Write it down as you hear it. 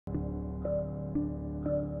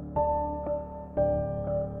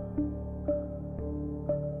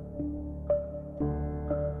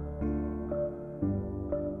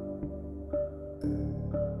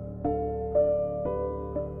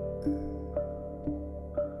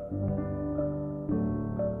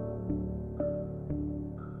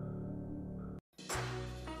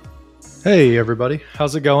Hey everybody,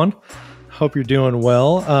 how's it going? Hope you're doing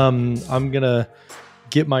well. I'm gonna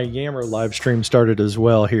get my Yammer live stream started as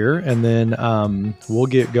well here, and then we'll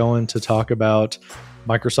get going to talk about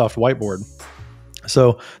Microsoft Whiteboard.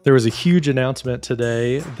 So there was a huge announcement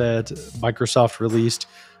today that Microsoft released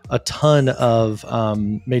a ton of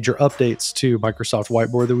major updates to Microsoft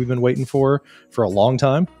Whiteboard that we've been waiting for a long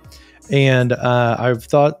time. And I've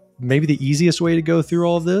thought maybe the easiest way to go through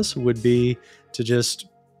all of this would be to just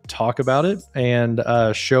talk about it and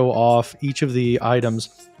show off each of the items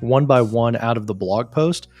one by one out of the blog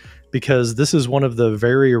post, because this is one of the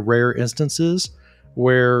very rare instances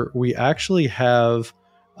where we actually have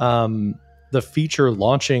the feature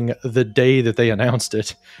launching the day that they announced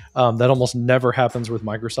it. That almost never happens with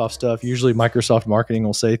Microsoft stuff. Usually Microsoft marketing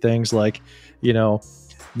will say things like, you know,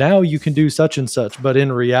 now you can do such and such, but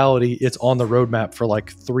in reality, it's on the roadmap for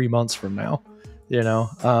like 3 months from now. You know,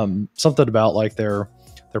 something about like their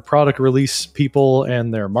product release people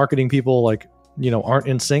and their marketing people, like, you know, aren't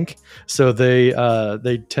in sync. So they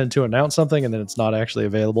tend to announce something and then it's not actually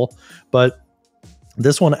available. But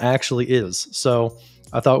this one actually is. So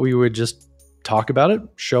I thought we would just talk about it,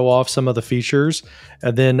 show off some of the features,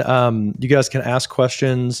 and then you guys can ask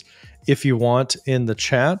questions if you want in the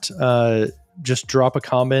chat. Just drop a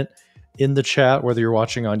comment in the chat, whether you're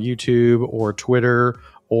watching on YouTube or Twitter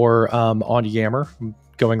or on Yammer. I'm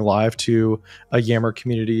going live to a Yammer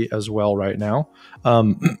community as well right now.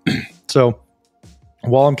 So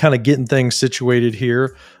while I'm kind of getting things situated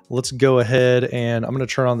here, let's go ahead and I'm going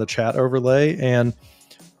to turn on the chat overlay and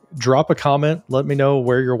drop a comment. Let me know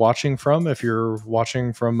where you're watching from. If you're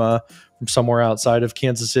watching from somewhere outside of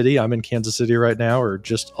Kansas City, I'm in Kansas City right now, or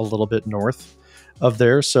just a little bit north of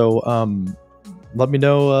there. So let me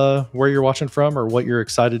know where you're watching from or what you're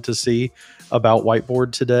excited to see about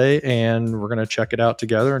Whiteboard today. And we're going to check it out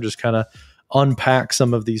together and just kind of unpack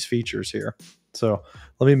some of these features here. So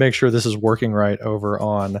let me make sure this is working right over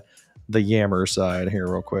on the Yammer side here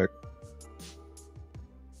real quick.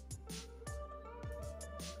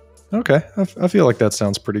 Okay, I feel like that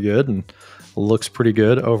sounds pretty good and looks pretty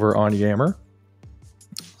good over on Yammer.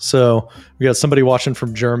 So we got somebody watching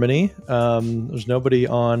from Germany. There's nobody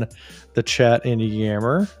on the chat in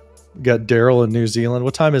Yammer. We got Daryl in New Zealand.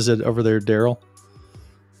 What time is it over there, Daryl?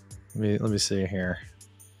 Let me see here.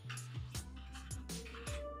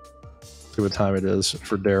 See what time it is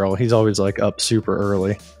for Daryl. He's always like up super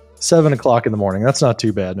early. 7 o'clock in the morning. That's not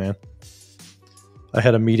too bad, man. I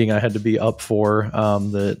had a meeting I had to be up for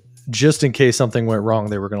that just in case something went wrong,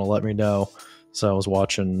 they were going to let me know. So I was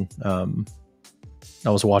watching from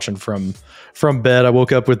bed. I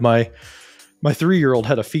woke up with my 3-year-old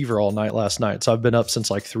had a fever all night last night. So I've been up since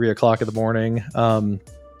like 3 o'clock in the morning.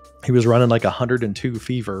 He was running like 102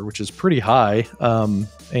 fever, which is pretty high.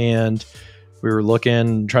 And we were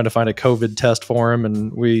trying to find a COVID test for him.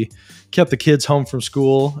 And we kept the kids home from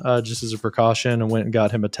school just as a precaution and went and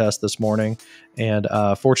got him a test this morning. And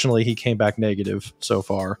fortunately, he came back negative so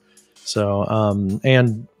far. So,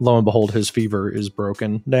 and lo and behold, his fever is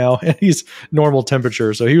broken now and he's normal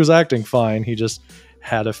temperature. So he was acting fine. He just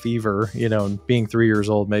had a fever, you know, and being 3 years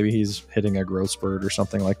old, maybe he's hitting a growth spurt or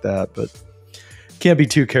something like that, but can't be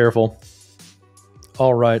too careful.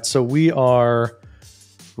 All right. So we are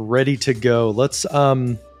ready to go. Let's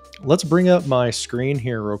bring up my screen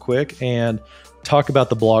here real quick and talk about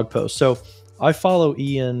the blog post. So I follow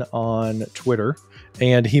Ian on Twitter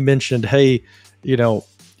and he mentioned, hey, you know,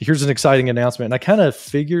 here's an exciting announcement. And I kind of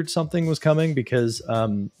figured something was coming because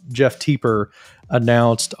Jeff Teeper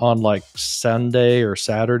announced on like Sunday or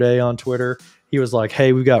Saturday on Twitter. He was like,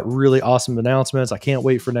 hey, we've got really awesome announcements. I can't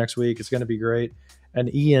wait for next week. It's going to be great.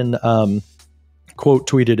 And Ian quote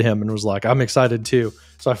tweeted him and was like, I'm excited too.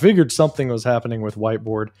 So I figured something was happening with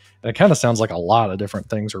Whiteboard. And it kind of sounds like a lot of different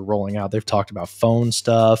things are rolling out. They've talked about phone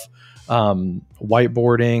stuff,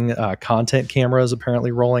 whiteboarding, content cameras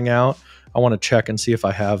apparently rolling out. I want to check and see if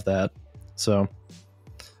I have that. So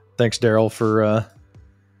thanks, Daryl, for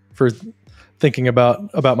thinking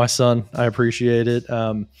about my son. I appreciate it.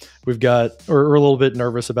 We're a little bit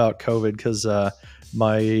nervous about COVID because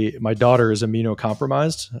my daughter is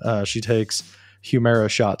immunocompromised. She takes Humira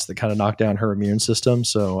shots that kind of knock down her immune system.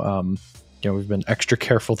 So, we've been extra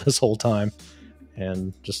careful this whole time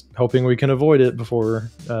and just hoping we can avoid it before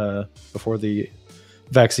the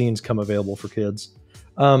vaccines come available for kids.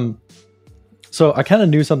 So I kind of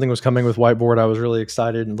knew something was coming with Whiteboard. I was really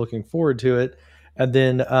excited and looking forward to it. And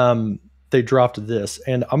then they dropped this.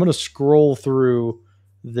 And I'm going to scroll through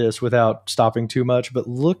this without stopping too much. But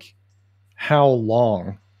look how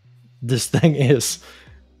long this thing is.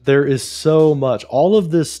 There is so much. All of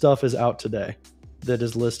this stuff is out today that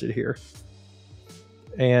is listed here.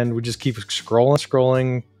 And we just keep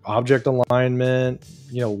scrolling, object alignment,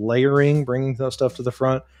 layering, bringing that stuff to the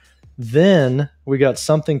front. Then we got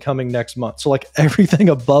something coming next month. So like everything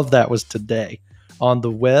above that was today on the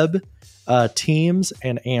web, Teams,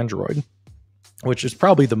 and Android, which is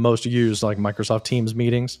probably the most used, like Microsoft Teams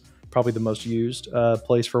meetings, probably the most used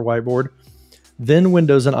place for Whiteboard. Then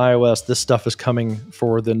Windows and iOS, this stuff is coming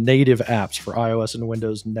for the native apps for iOS and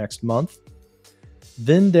Windows next month.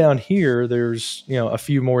 Then down here, there's a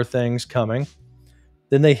few more things coming.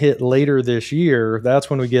 Then they hit later this year. That's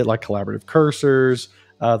when we get like collaborative cursors,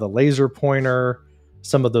 the laser pointer,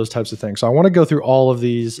 some of those types of things. So I want to go through all of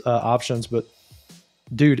these options, but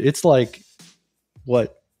dude, it's like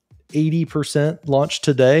what, 80% launched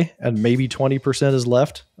today and maybe 20% is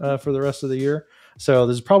left for the rest of the year. So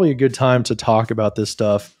this is probably a good time to talk about this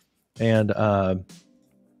stuff and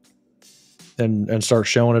start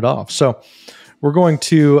showing it off. So we're going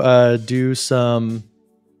to do some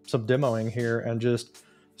demoing here and just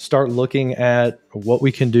start looking at what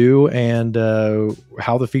we can do and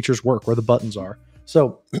how the features work, where the buttons are.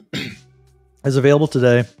 So it's available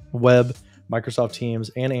today, web, Microsoft Teams,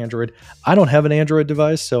 and Android. I don't have an Android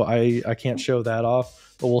device, so I can't show that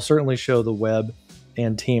off, but we'll certainly show the web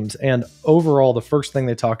and Teams. And overall, the first thing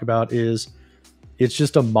they talk about is it's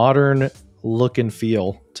just a modern look and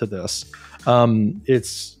feel to this.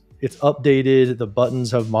 It's updated. The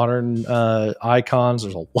buttons have modern icons.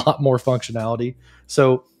 There's a lot more functionality.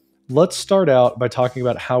 So let's start out by talking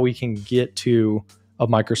about how we can get to a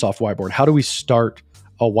Microsoft Whiteboard. How do we start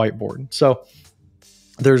a whiteboard? So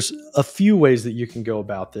there's a few ways that you can go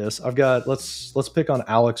about this. I've got, let's pick on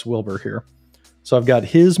Alex Wilbur here. So I've got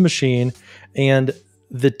his machine, and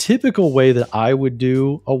the typical way that I would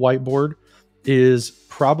do a whiteboard is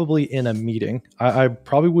probably in a meeting. I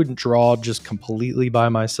probably wouldn't draw just completely by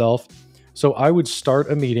myself. So I would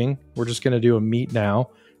start a meeting. We're just going to do a meet now.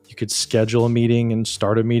 You could schedule a meeting and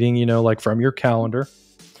start a meeting, like from your calendar.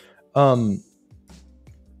 But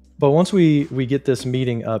once we get this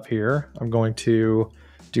meeting up here, I'm going to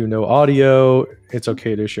do no audio. It's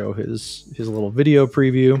okay to show his little video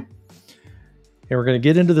preview. And we're going to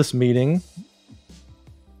get into this meeting,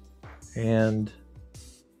 and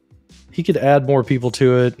he could add more people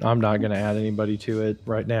to it. I'm not going to add anybody to it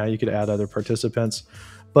right now. You could add other participants.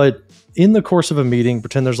 But in the course of a meeting,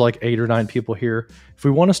 pretend there's like 8 or 9 people here. If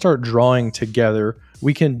we want to start drawing together,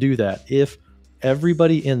 we can do that if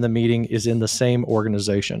everybody in the meeting is in the same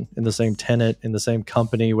organization, in the same tenant, in the same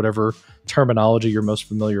company, whatever terminology you're most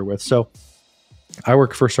familiar with. So I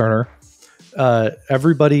work for Cerner.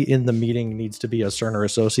 Everybody in the meeting needs to be a Cerner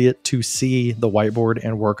associate to see the whiteboard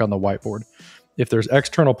and work on the whiteboard. If there's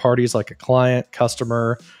external parties like a client,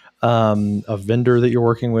 customer, a vendor that you're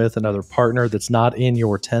working with, another partner that's not in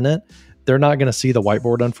your tenant, they're not going to see the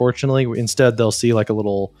whiteboard, unfortunately. Instead, they'll see like a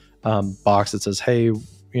little box that says, hey,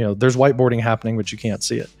 there's whiteboarding happening, but you can't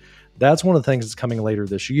see it. That's one of the things that's coming later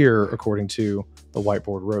this year, according to the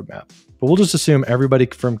whiteboard roadmap. But we'll just assume everybody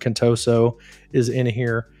from Contoso is in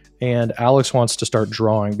here, and Alex wants to start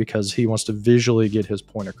drawing because he wants to visually get his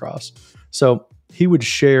point across. So he would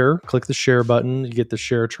share, click the share button, you get the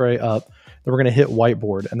share tray up. Then we're going to hit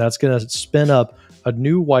whiteboard, and that's going to spin up a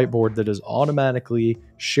new whiteboard that is automatically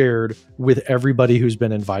shared with everybody who's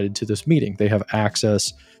been invited to this meeting. They have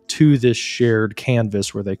access to this shared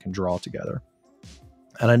canvas where they can draw together.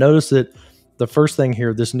 And I noticed that the first thing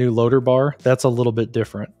here, this new loader bar, that's a little bit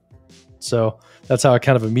different. So that's how I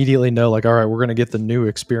kind of immediately know, like, all right, we're going to get the new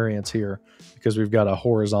experience here because we've got a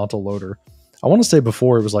horizontal loader. I want to say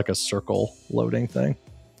before it was like a circle loading thing.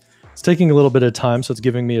 It's taking a little bit of time, so it's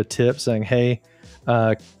giving me a tip saying, hey,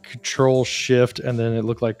 Control Shift, and then it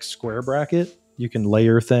looked like square bracket. You can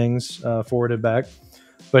layer things forward and back.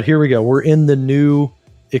 But here we go. We're in the new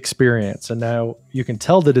experience, and now you can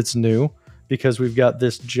tell that it's new because we've got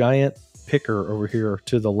this giant picker over here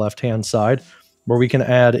to the left-hand side where we can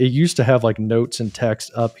add, it used to have like notes and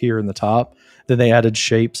text up here in the top. Then they added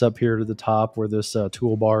shapes up here to the top where this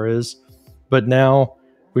toolbar is. But now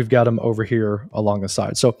we've got them over here along the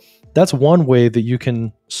side. So that's one way that you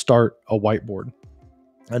can start a whiteboard.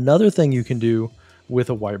 Another thing you can do with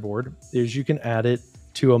a whiteboard is you can add it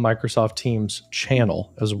to a Microsoft Teams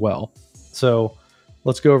channel as well. So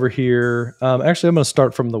let's go over here. Actually, I'm going to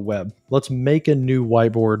start from the web. Let's make a new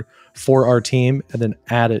whiteboard for our team and then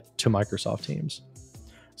add it to Microsoft Teams.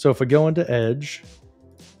 So if I go into Edge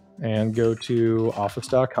and go to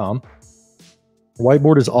office.com,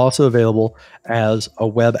 Whiteboard is also available as a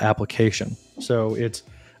web application. So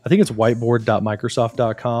I think it's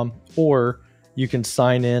whiteboard.microsoft.com, or you can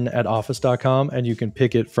sign in at office.com and you can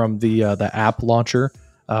pick it from the app launcher.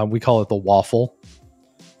 We call it the waffle.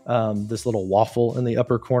 This little waffle in the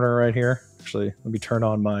upper corner right here. Actually, let me turn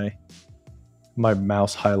on my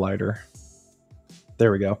mouse highlighter.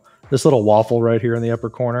 There we go. This little waffle right here in the upper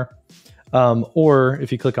corner. Or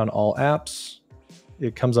if you click on all apps,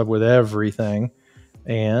 it comes up with everything.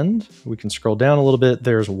 And we can scroll down a little bit.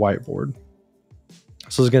 There's Whiteboard.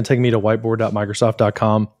 So it's going to take me to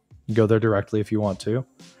whiteboard.microsoft.com. You go there directly if you want to.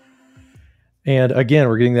 And again,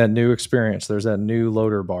 we're getting that new experience. There's that new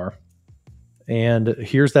loader bar. And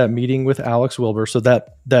here's that meeting with Alex Wilbur. So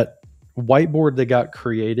that whiteboard that got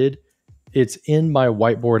created, it's in my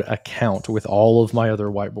Whiteboard account with all of my other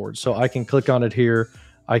whiteboards. So I can click on it here.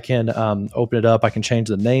 I can open it up. I can change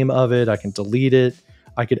the name of it. I can delete it.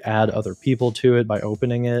 I could add other people to it by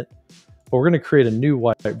opening it. But we're going to create a new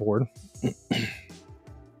whiteboard.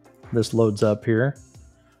 This loads up here.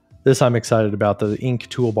 This I'm excited about, the ink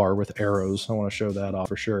toolbar with arrows. I want to show that off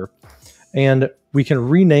for sure. And we can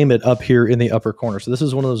rename it up here in the upper corner. So this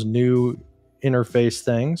is one of those new interface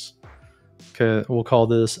things. Okay, we'll call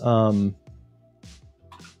this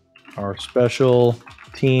our special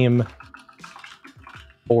team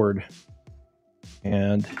board.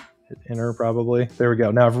 And hit enter probably. There we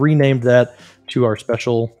go. Now I've renamed that to our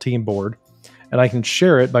special team board. And I can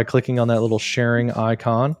share it by clicking on that little sharing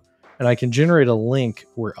icon. And I can generate a link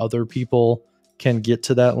where other people can get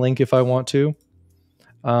to that link if I want to.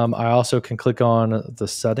 I also can click on the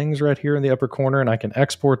settings right here in the upper corner, and I can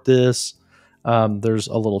export this. There's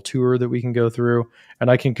a little tour that we can go through, and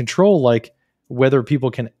I can control like whether people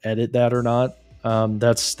can edit that or not.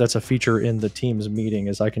 That's a feature in the Teams meeting,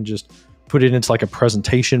 is I can just put it into like a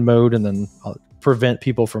presentation mode and then prevent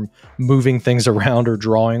people from moving things around or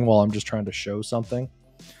drawing while I'm just trying to show something.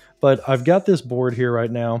 But I've got this board here right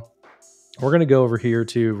now. We're going to go over here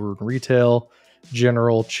to Retail,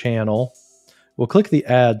 General, Channel. We'll click the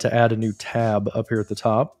Add to add a new tab up here at the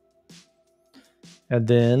top. And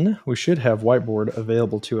then we should have Whiteboard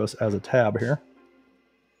available to us as a tab here.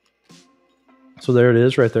 So there it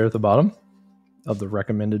is right there at the bottom of the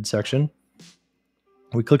recommended section.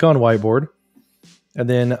 We click on Whiteboard. And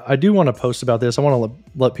then I do want to post about this. I want to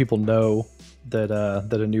let people know that,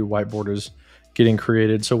 that a new whiteboard is getting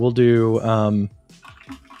created. So we'll do our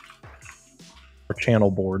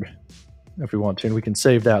channel board if we want to, and we can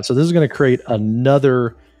save that. So this is going to create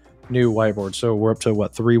another new whiteboard. So we're up to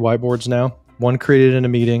what, 3 whiteboards now? One created in a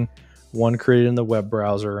meeting, one created in the web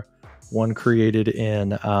browser, one created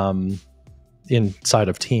in inside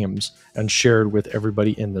of Teams and shared with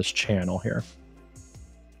everybody in this channel here.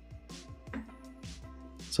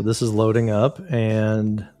 So this is loading up,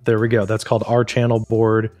 and there we go. That's called our channel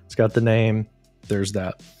board. It's got the name. There's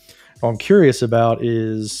that. What I'm curious about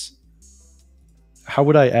is, how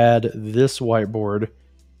would I add this whiteboard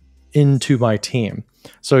into my team?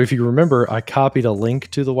 So if you remember, I copied a link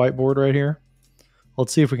to the whiteboard right here.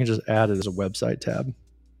 Let's see if we can just add it as a website tab.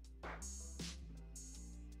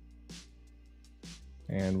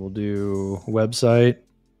 And we'll do website.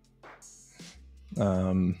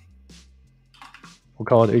 We'll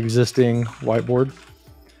call it existing whiteboard.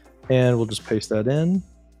 And we'll just paste that in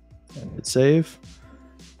and hit save.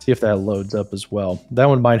 See if that loads up as well. That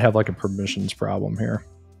one might have like a permissions problem here.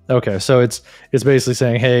 Okay, so it's basically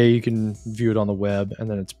saying, hey, you can view it on the web, and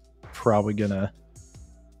then it's probably gonna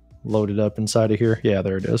load it up inside of here. Yeah,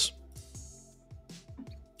 there it is.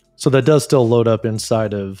 So that does still load up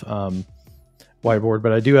inside of Whiteboard,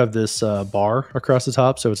 but I do have this bar across the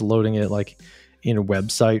top, so it's loading it like in a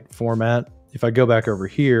website format. If I go back over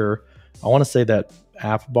here, I want to say that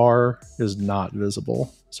app bar is not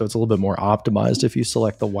visible. So it's a little bit more optimized if you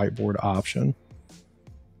select the whiteboard option.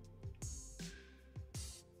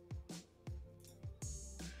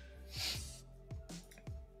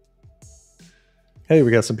 Hey,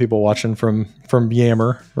 we got some people watching from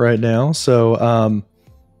Yammer right now. So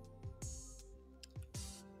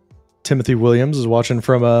Timothy Williams is watching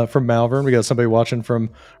from Malvern. We got somebody watching from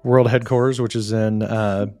World Headquarters, which is in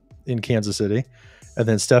Kansas City. And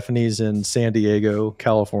then Stephanie's in San Diego,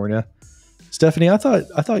 California. Stephanie, I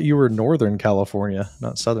thought you were Northern California,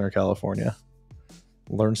 not Southern California.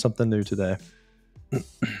 Learned something new today.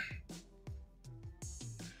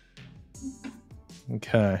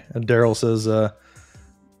 Okay, and Daryl says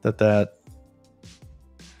that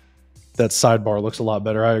sidebar looks a lot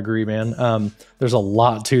better. I agree, man. There's a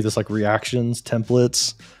lot to this, like reactions,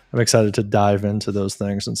 templates. I'm excited to dive into those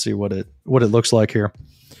things and see what it looks like here.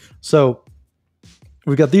 So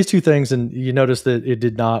we've got these two things, and you notice that it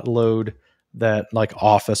did not load that like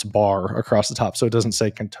office bar across the top. So it doesn't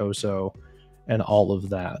say Contoso and all of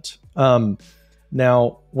that.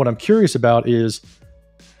 Now, what I'm curious about is,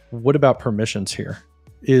 what about permissions here?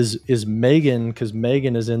 Is Megan, because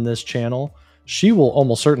Megan is in this channel, she will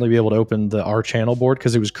almost certainly be able to open the our channel board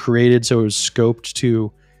because it was created, so it was scoped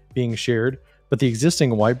to being shared. But the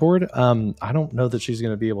existing whiteboard, I don't know that she's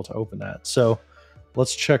going to be able to open that. So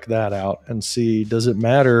let's check that out and see, does it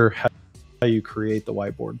matter how you create the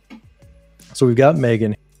whiteboard? So we've got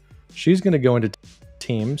Megan. She's going to go into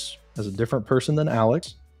Teams as a different person than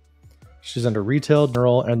Alex. She's under Retail,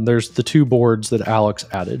 General, and there's the two boards that Alex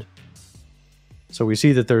added. So we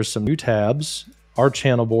see that there's some new tabs. Our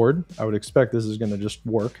channel board, I would expect this is going to just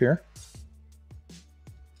work here.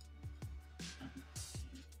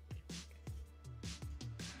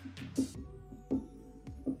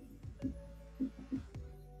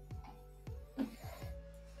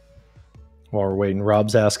 While we're waiting,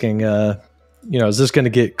 Rob's asking, is this going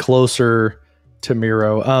to get closer to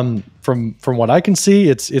Miro? From what I can see,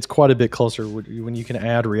 it's quite a bit closer when you can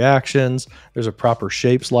add reactions. There's a proper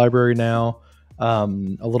shapes library now, a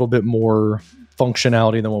little bit more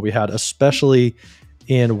functionality than what we had, especially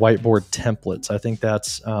in whiteboard templates. I think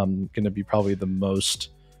that's going to be probably the most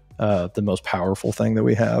powerful thing that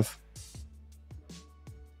we have.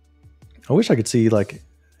 I wish I could see like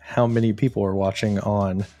how many people are watching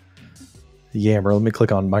on Yammer. Let me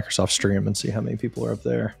click on Microsoft Stream and see how many people are up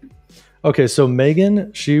there. Okay, so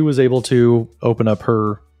Megan, she was able to open up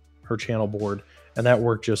her channel board, and that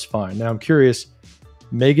worked just fine. Now I'm curious,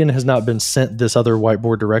 Megan has not been sent this other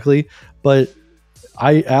whiteboard directly, but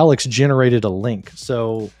Alex generated a link,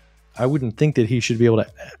 so I wouldn't think that he should be able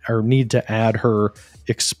to or need to add her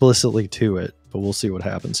explicitly to it, but we'll see what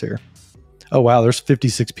happens here. Oh wow, there's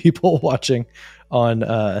 56 people watching on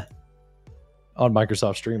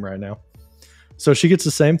Microsoft Stream right now. So she gets the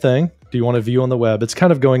same thing. Do you want to view on the web? It's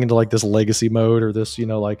kind of going into like this legacy mode or this,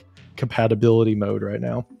 like compatibility mode right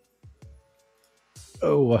now.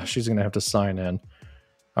 Oh, she's going to have to sign in.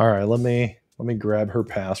 All right, let me grab her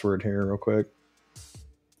password here real quick.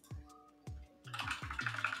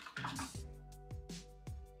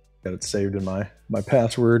 Got it saved in my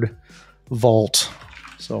password vault.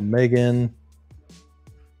 So Megan,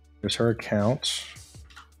 there's her account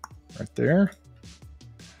right there.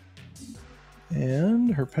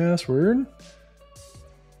 And her password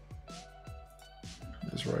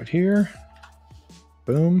is right here.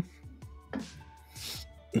 Boom.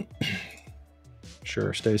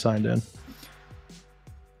 Sure, stay signed in.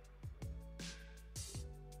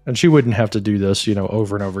 And she wouldn't have to do this,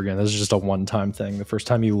 over and over again. This is just a one-time thing. The first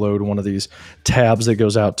time you load one of these tabs that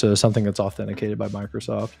goes out to something that's authenticated by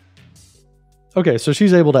Microsoft. Okay, so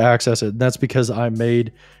she's able to access it. And that's because I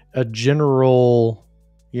made a general,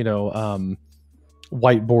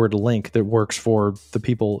 whiteboard link that works for the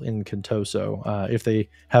people in Contoso if they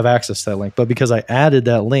have access to that link. But because I added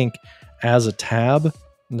that link as a tab,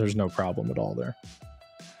 there's no problem at all there.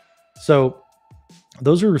 So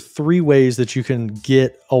those are 3 ways that you can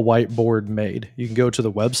get a whiteboard made. You can go to the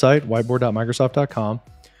website, whiteboard.microsoft.com.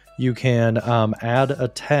 You can add a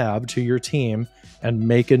tab to your team and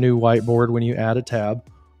make a new whiteboard when you add a tab.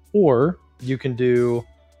 Or you can do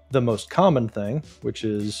the most common thing, which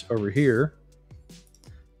is over here.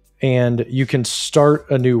 And you can start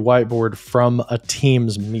a new whiteboard from a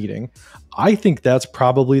Teams meeting. I think that's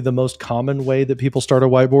probably the most common way that people start a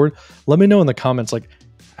whiteboard. Let me know in the comments, like,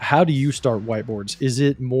 how do you start whiteboards? Is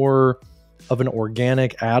it more of an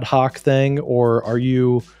organic ad hoc thing, or are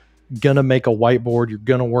you gonna make a whiteboard, you're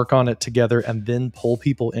gonna work on it together and then pull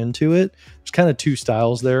people into it? There's kind of 2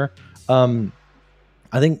 styles there.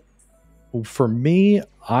 I think for me,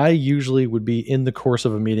 I usually would be in the course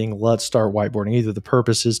of a meeting, let's start whiteboarding. Either the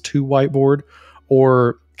purpose is to whiteboard,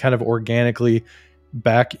 or kind of organically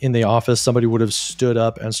back in the office, somebody would have stood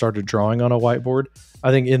up and started drawing on a whiteboard.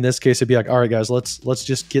 I think in this case, it'd be like, all right, guys, let's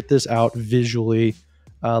just get this out visually.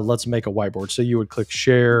 Let's make a whiteboard. So you would click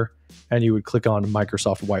share and you would click on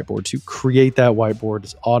Microsoft Whiteboard to create that whiteboard.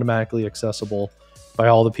 It's automatically accessible by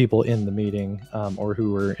all the people in the meeting or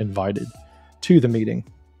who were invited to the meeting.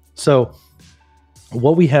 So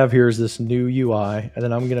what we have here is this new UI, and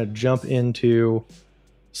then I'm going to jump into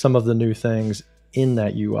some of the new things in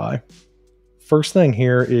that UI. First thing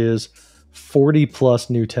here is 40 plus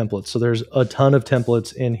new templates. So there's a ton of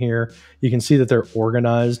templates in here. You can see that they're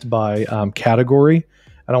organized by category,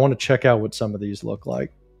 and I want to check out what some of these look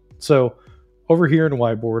like. So over here in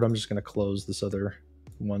Whiteboard, I'm just going to close this other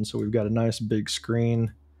one. So we've got a nice big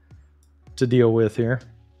screen to deal with here.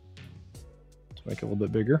 Let's make it a little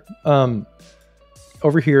bit bigger.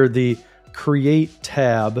 over here, the Create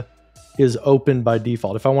tab is open by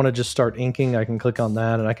default. If I want to just start inking, I can click on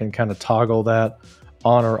that and I can kind of toggle that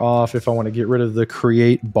on or off. If I want to get rid of the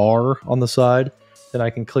Create bar on the side, then I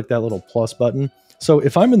can click that little plus button. So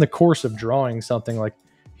if I'm in the course of drawing something, like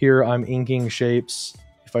here I'm inking shapes,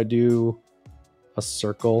 if I do a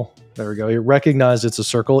circle, there we go, it recognized it's a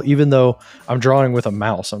circle. Even though I'm drawing with a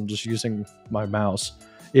mouse, I'm just using my mouse,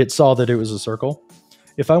 it saw that it was a circle.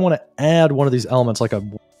 If I want to add one of these elements, like a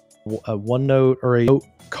OneNote or a note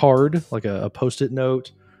card, like a post-it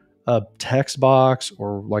note, a text box,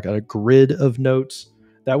 or like a grid of notes,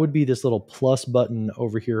 that would be this little plus button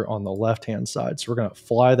over here on the left-hand side. So we're going to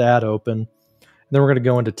fly that open, and then we're going to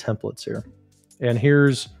go into templates here. And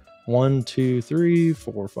here's 1, 2, 3,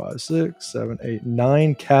 4, 5, 6, 7, 8,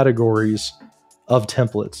 9 categories of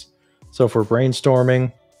templates. So if we're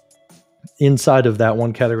brainstorming, inside of that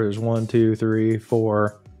one category, there's 1, 2, 3,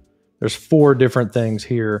 4. There's 4 different things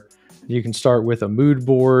here. You can start with a mood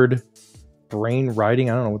board, brain writing.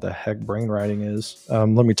 I don't know what the heck brain writing is. Let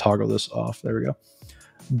me toggle this off. There we go.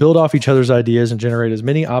 Build off each other's ideas and generate as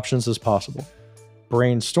many options as possible.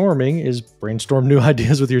 Brainstorming is brainstorm new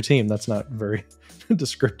ideas with your team. That's not very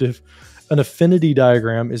descriptive. An affinity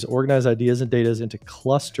diagram is organize ideas and data into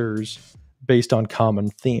clusters based on common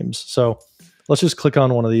themes. So let's just click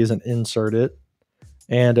on one of these and insert it.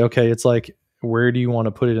 And okay, it's like, where do you want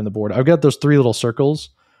to put it in the board? I've got those 3 little circles.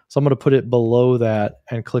 So I'm going to put it below that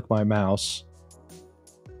and click my mouse.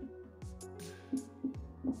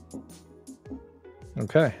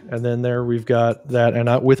 Okay, and then there we've got that.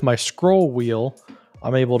 And with my scroll wheel,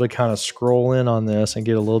 I'm able to kind of scroll in on this and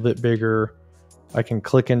get a little bit bigger. I can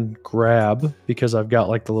click and grab because I've got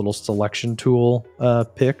like the little selection tool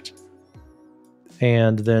picked.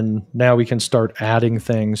 And then now we can start adding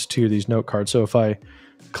things to these note cards. So if I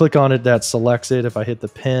click on it, that selects it. If I hit the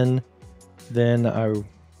pen, then I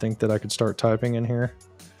think that I could start typing in here.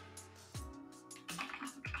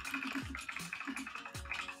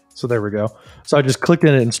 So there we go. So I just clicked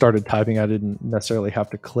in it and started typing. I didn't necessarily have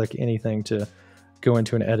to click anything to go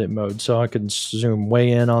into an edit mode. So I can zoom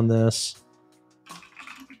way in on this.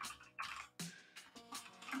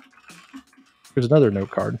 Here's another note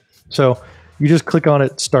card. So you just click on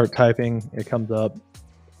it, start typing, it comes up.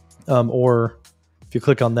 Or if you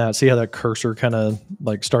click on that, see how that cursor kind of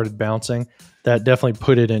like started bouncing? That definitely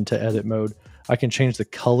put it into edit mode. I can change the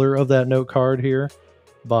color of that note card here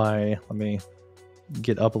by, let me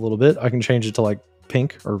get up a little bit. I can change it to like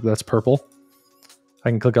pink, or that's purple.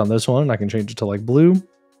 I can click on this one. I can change it to like blue.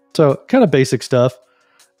 So kind of basic stuff.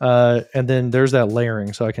 And then there's that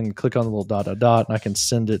layering. So I can click on the little dot, dot, dot, and I can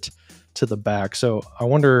send it to the back. So I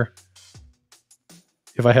wonder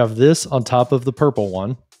if I have this on top of the purple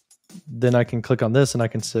one, then I can click on this and I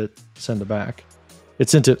can send it back. It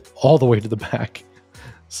sent it all the way to the back.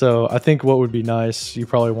 So I think what would be nice, you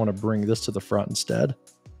probably want to bring this to the front instead.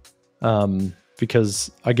 Because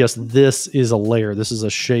I guess this is a layer. This is a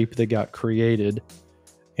shape that got created.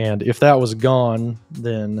 And if that was gone,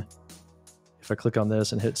 then if I click on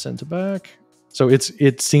this and hit send to back, so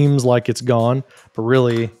it seems like it's gone, but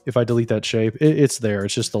really if I delete that shape, it's there.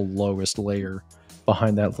 It's just the lowest layer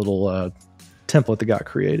behind that little template that got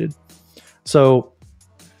created. So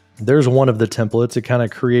there's one of the templates. It kind of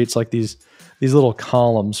creates like these little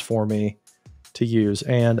columns for me to use.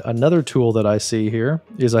 And another tool that I see here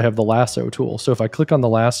is I have the lasso tool. So if I click on the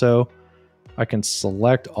lasso, I can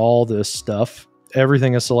select all this stuff.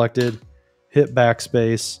 Everything is selected, hit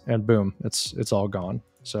backspace, and boom, it's all gone.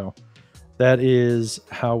 So that is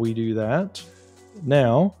how we do that.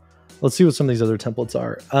 Now, let's see what some of these other templates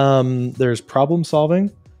are. There's problem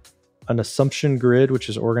solving, an assumption grid, which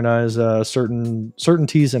is organize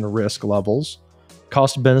certainties and risk levels,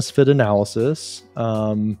 cost benefit analysis,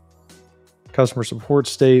 customer support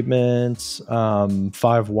statements,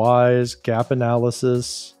 5 whys, gap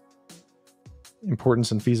analysis,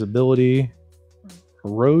 importance and feasibility,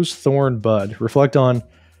 rose, thorn, bud, reflect on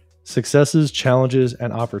successes, challenges,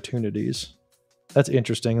 and opportunities. That's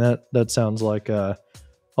interesting. That sounds like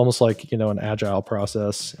almost like, an agile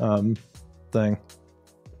process thing,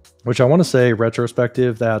 which I want to say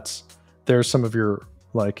retrospective. There's some of your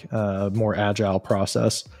like more agile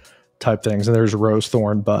process type things. And there's rose,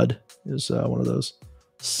 thorn, bud is one of those.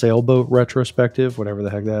 Sailboat retrospective, whatever the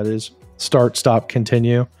heck that is. Start, stop,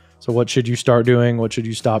 continue. So what should you start doing? What should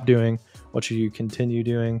you stop doing? What should you continue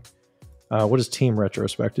doing? What does team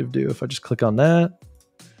retrospective do? If I just click on that,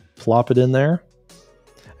 plop it in there.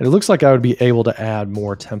 And it looks like I would be able to add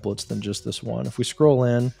more templates than just this one. If we scroll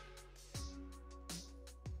in,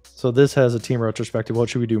 so this has a team retrospective. What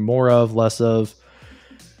should we do more of, less of?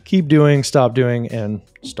 keep doing, stop doing, and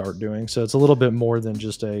start doing. So it's a little bit more than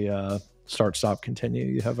just a start, stop, continue.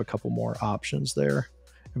 You have a couple more options there.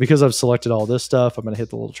 And because I've selected all this stuff, I'm going to hit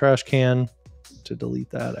the little trash can to delete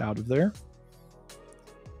that out of there.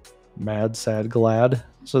 Mad, sad, glad.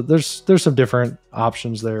 So there's some different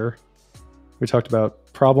options there. We talked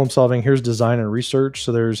about problem solving. Here's design and research.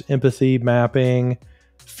 So there's empathy, mapping,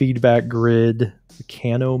 feedback grid, a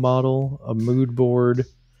Kano model, a mood board,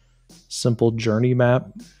 simple journey map.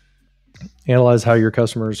 Analyze how your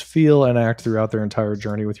customers feel and act throughout their entire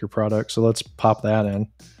journey with your product. So let's pop that in.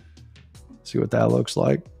 See what that looks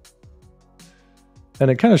like.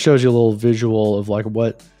 And it kind of shows you a little visual of like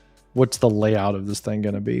what's the layout of this thing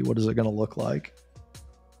going to be? What is it going to look like?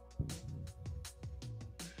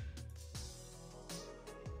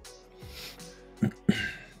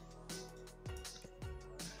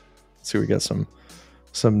 See, we got some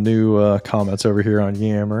new comments over here on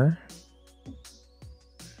Yammer.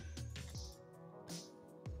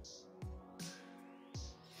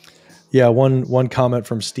 Yeah, one comment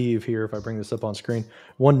from Steve here, if I bring this up on screen.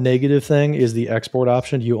 One negative thing is the export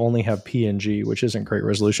option. You only have PNG, which isn't great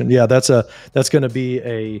resolution. Yeah, that's going to be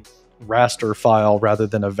a raster file rather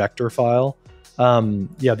than a vector file.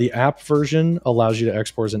 Yeah, the app version allows you to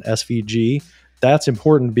export as an SVG. That's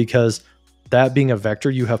important because that being a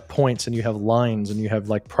vector, you have points and you have lines and you have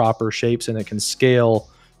like proper shapes, and it can scale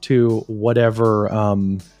to whatever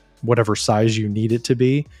size you need it to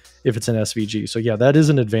be if it's an SVG. So yeah, that is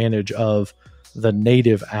an advantage of the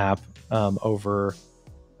native app over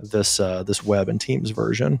this web and Teams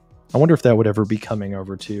version. I wonder if that would ever be coming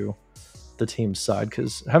over to the Teams side,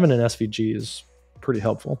 because having an SVG is pretty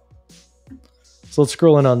helpful. So let's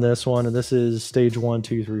scroll in on this one, and this is stage 1,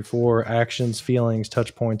 2, 3, 4, actions, feelings,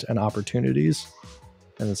 touch points, and opportunities.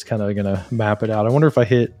 And it's kind of gonna map it out. I wonder if I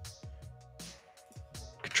hit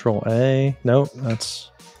Control A. Nope,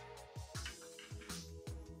 that's...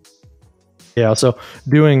 Yeah, so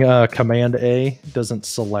doing Command A doesn't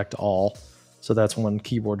select all. So that's one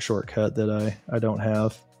keyboard shortcut that I don't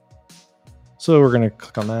have. So we're gonna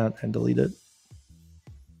click on that and delete it,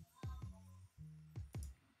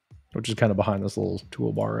 which is kind of behind this little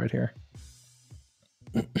toolbar right here.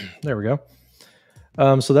 There we go.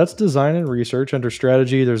 So that's design and research. Under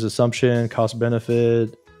strategy, there's assumption, cost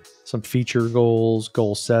benefit, some feature goals,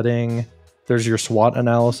 goal setting. There's your SWOT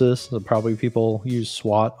analysis. So probably people use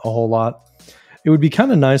SWOT a whole lot. It would be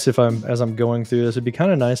kind of nice if as I'm going through this, it'd be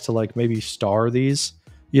kind of nice to like maybe star these,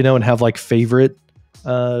 you know, and have like favorite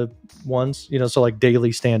ones, you know, so like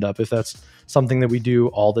daily stand up, if that's something that we do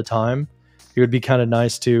all the time. It would be kind of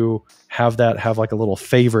nice to have like a little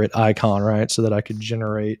favorite icon, right? So that I could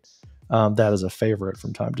generate that as a favorite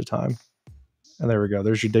from time to time. And there we go.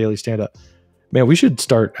 There's your daily stand up. Man, we should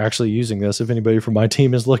start actually using this. If anybody from my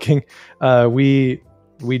team is looking, we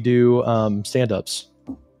do stand-ups,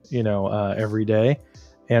 you know, every day.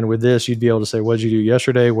 And with this, you'd be able to say, what did you do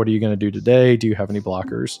yesterday? What are you going to do today? Do you have any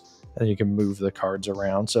blockers? And you can move the cards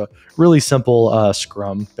around. So really simple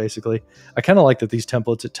Scrum, basically. I kind of like that these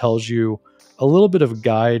templates, it tells you a little bit of a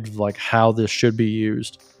guide, like how this should be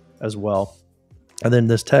used as well. And then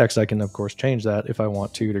this text, I can of course change that if I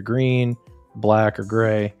want to green, black, or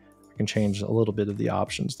gray. I can change a little bit of the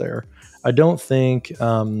options there. I don't think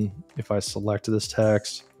if I select this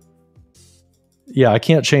text, yeah, I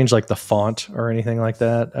can't change like the font or anything like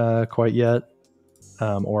that quite yet,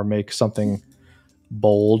 or make something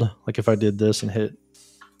bold. Like if I did this and hit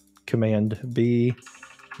Command B,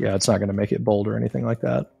 yeah, it's not going to make it bold or anything like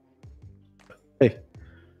that. Hey,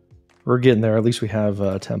 we're getting there. At least we have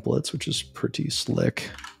templates, which is pretty slick.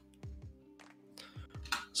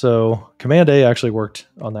 So Command A actually worked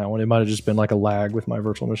on that one. It might have just been like a lag with my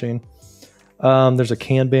virtual machine. There's a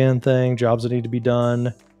Kanban thing, jobs that need to be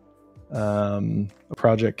done. A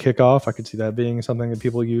project kickoff. I could see that being something that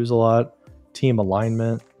people use a lot. Team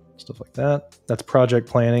alignment, stuff like that. That's project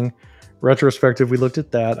planning. Retrospective, we looked at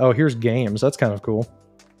that. Oh, here's games. That's kind of cool.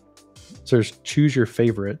 So there's choose your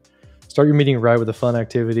favorite. Start your meeting right with a fun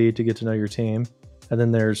activity to get to know your team. And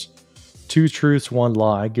then there's 2 truths, 1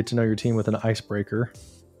 lie. Get to know your team with an icebreaker.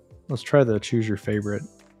 Let's try the choose your favorite.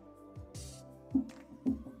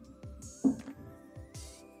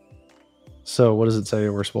 So what does it say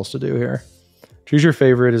we're supposed to do here? Choose your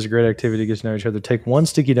favorite is a great activity to get to know each other. Take 1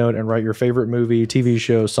 sticky note and write your favorite movie, TV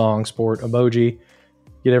show, song, sport, emoji.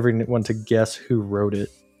 Get everyone to guess who wrote it.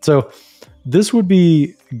 So this would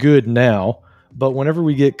be good now, but whenever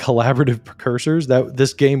we get collaborative precursors,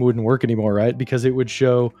 this game wouldn't work anymore, right? Because it would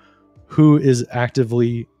show who is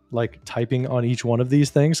actively like typing on each one of these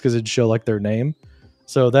things, because it'd show like their name.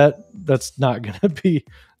 So that's not going to be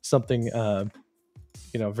something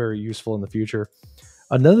you know, very useful in the future.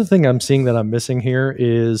 Another thing I'm seeing that I'm missing here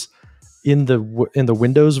is in the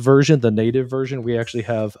Windows version, the native version, we actually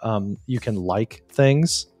have you can like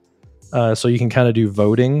things, so you can kind of do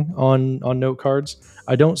voting on note cards.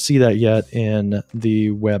 I don't see that yet in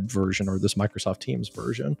the web version or this Microsoft Teams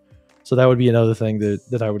version. So that would be another thing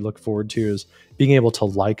that I would look forward to, is being able to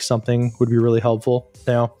like something would be really helpful.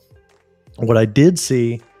 Now, what I did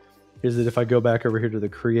see is that if I go back over here to the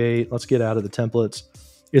create, let's get out of the templates,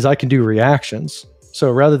 is I can do reactions. So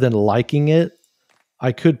rather than liking it,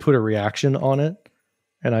 I could put a reaction on it,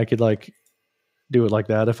 and I could like do it like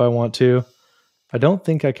that if I want to. I don't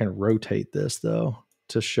think I can rotate this though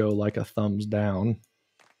to show like a thumbs down.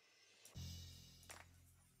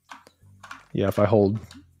 Yeah, if I hold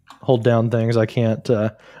down things, I can't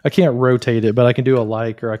rotate it, but I can do a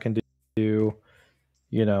like, or I can do,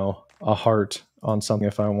 you know, a heart on something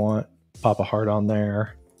if I want. Pop a heart on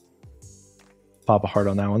there. Pop a heart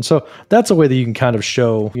on that one. So that's a way that you can kind of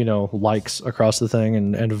show, you know, likes across the thing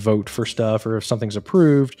and vote for stuff, or if something's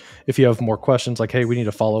approved. If you have more questions like, hey, we need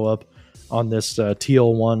a follow-up on this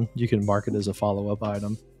teal one, you can mark it as a follow-up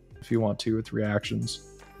item if you want to with reactions.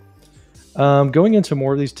 Going into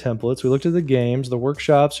more of these templates, we looked at the games, the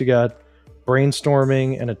workshops. You got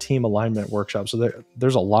brainstorming and a team alignment workshop. So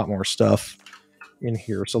there's a lot more stuff in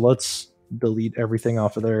here. So let's delete everything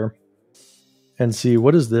off of there and see,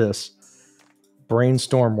 what is this?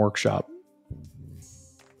 Brainstorm workshop.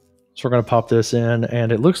 So we're going to pop this in,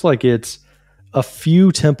 and it looks like it's a few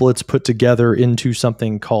templates put together into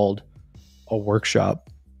something called a workshop.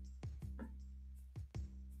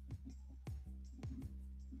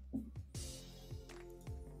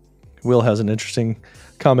 Will has an interesting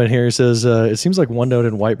comment here. He says, it seems like OneNote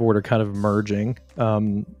and Whiteboard are kind of merging.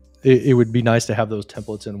 It would be nice to have those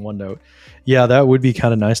templates in OneNote. Yeah, that would be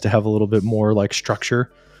kind of nice to have a little bit more like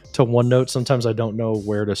structure to OneNote. Sometimes I don't know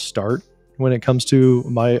where to start when it comes to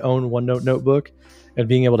my own OneNote notebook, and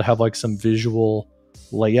being able to have like some visual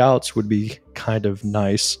layouts would be kind of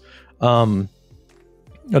nice.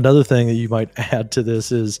 Another thing that you might add to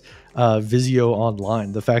this is Visio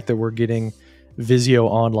Online. The fact that we're getting Visio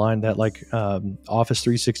Online, that like Office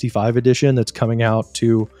 365 edition that's coming out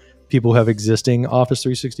to people who have existing Office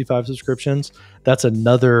 365 subscriptions. That's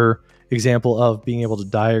another example of being able to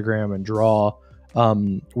diagram and draw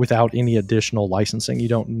without any additional licensing. You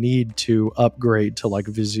don't need to upgrade to like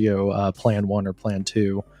Visio Plan 1 or Plan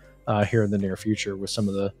 2 here in the near future with some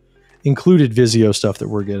of the included Visio stuff that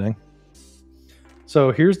we're getting.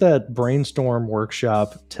 So here's that brainstorm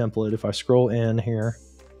workshop template. If I scroll in here,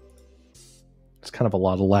 it's kind of a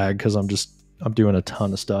lot of lag because I'm doing a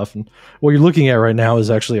ton of stuff. And what you're looking at right now is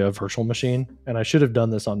actually a virtual machine. And I should have done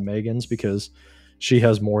this on Megan's because she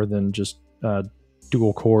has more than just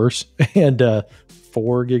dual cores, and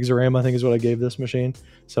 4 gigs of RAM, I think is what I gave this machine.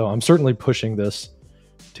 So I'm certainly pushing this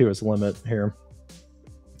to its limit here.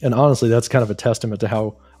 And honestly, that's kind of a testament to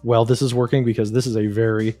how well this is working, because this is a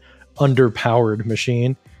very underpowered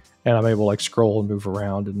machine, and I'm able to like scroll and move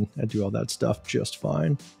around and do all that stuff just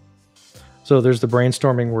fine. So there's the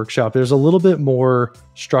brainstorming workshop. There's a little bit more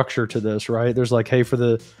structure to this, right? There's like, hey,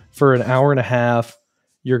 for an hour and a half,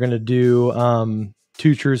 you're going to do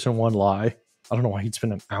 2 truths and 1 lie. I don't know why he'd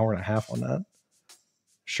spend an hour and a half on that.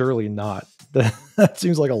 Surely not. That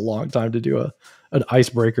seems like a long time to do an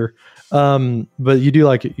icebreaker. But you do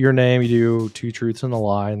like your name, you do 2 truths and a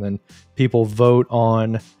lie, and then people vote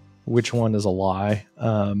on which one is a lie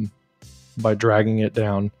by dragging it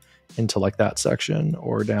down into like that section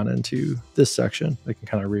or down into this section. They can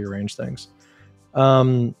kind of rearrange things.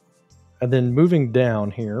 And then moving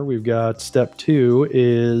down here, we've got step 2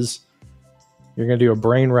 is you're going to do a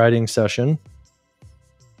brainwriting session.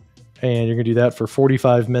 And you're going to do that for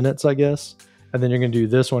 45 minutes, I guess. And then you're going to do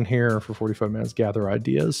this one here for 45 minutes, gather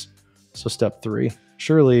ideas. So step 3,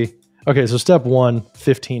 surely. Okay, so step 1,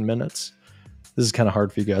 15 minutes. This is kind of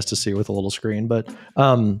hard for you guys to see with a little screen, but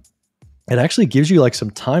it actually gives you like some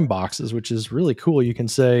time boxes, which is really cool. You can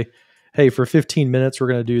say, hey, for 15 minutes, we're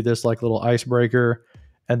going to do this like little icebreaker.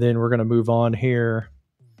 And then we're going to move on here.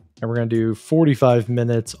 And we're going to do 45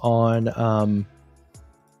 minutes on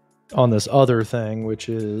this other thing, which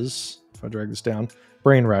is, if I drag this down,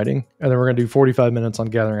 brainwriting. And then we're going to do 45 minutes on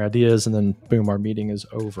gathering ideas, and then boom, our meeting is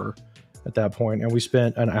over at that point. And we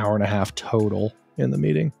spent an hour and a half total in the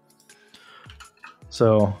meeting.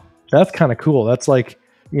 So that's kind of cool. That's like,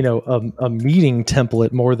 you know, a meeting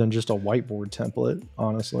template more than just a whiteboard template,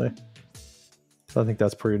 honestly. So I think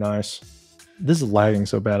that's pretty nice. This is lagging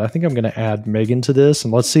so bad. I think I'm going to add Megan to this,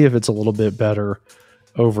 and let's see if it's a little bit better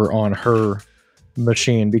over on her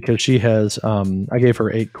machine, because she has I gave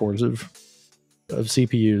her 8 cores of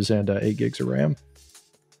CPUs and 8 gigs of RAM.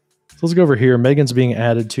 let's go over here. Megan's being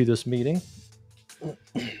added to this meeting.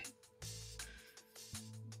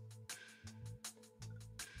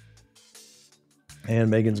 And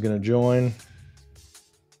Megan's going to join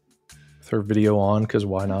with her video on, because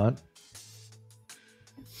why not?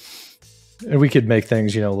 And we could make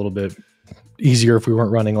things, a little bit easier if we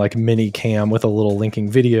weren't running like mini cam with a little linking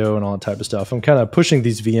video and all that type of stuff. I'm kind of pushing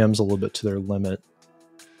these VMs a little bit to their limit.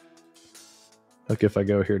 Like if I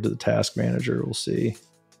go here to the task manager, we'll see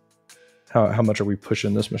how much are we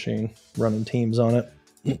pushing this machine, running Teams on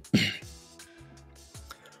it.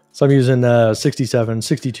 So I'm using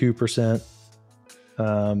 62%.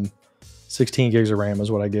 16 gigs of RAM is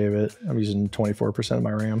what I gave it. I'm using 24% of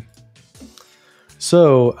my RAM.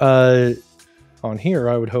 So on here,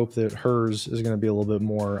 I would hope that hers is going to be a little bit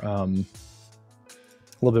more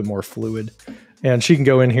fluid. And she can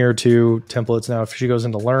go in here to templates. Now, if she goes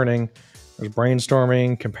into learning, there's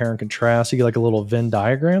brainstorming, compare and contrast. You get like a little Venn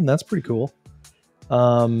diagram. That's pretty cool.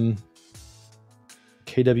 KWL,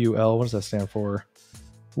 what does that stand for?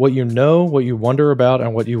 What you know, what you wonder about,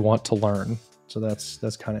 and what you want to learn. So that's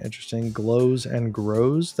kind of interesting. Glows and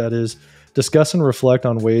grows. That is discuss and reflect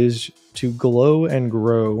on ways to glow and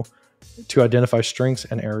grow to identify strengths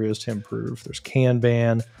and areas to improve. There's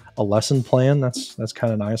Kanban, a lesson plan. That's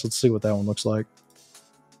kind of nice. Let's see what that one looks like.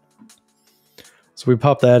 So we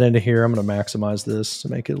pop that into here. I'm going to maximize this to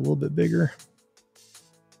make it a little bit bigger.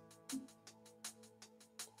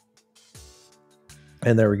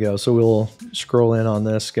 And there we go. So we'll scroll in on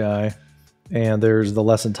this guy. And there's the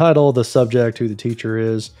lesson title, the subject, who the teacher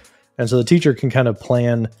is. And so the teacher can kind of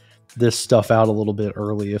plan this stuff out a little bit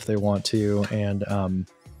early if they want to. And,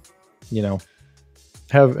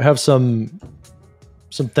 have some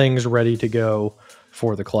things ready to go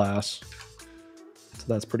for the class. So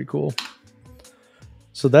that's pretty cool.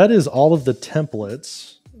 So that is all of the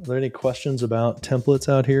templates. Are there any questions about templates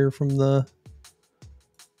out here from the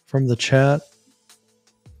chat?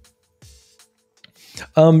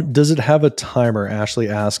 Does it have a timer? Ashley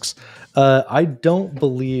asks. I don't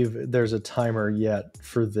believe there's a timer yet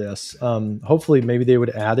for this. Hopefully maybe they would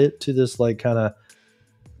add it to this like kind of,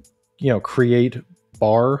 create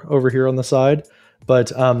bar over here on the side.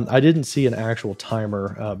 But I didn't see an actual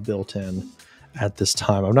timer built in at this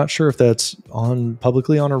time. I'm not sure if that's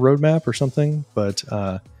publicly on a roadmap or something, but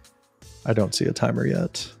I don't see a timer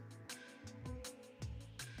yet.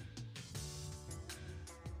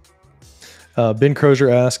 Ben Crozier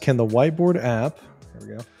asks, can the Whiteboard app, there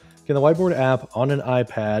we go, can the Whiteboard app on an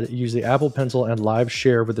iPad use the Apple Pencil and live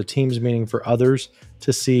share with the Teams meeting for others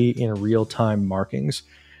to see in real-time markings?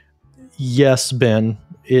 Yes, Ben,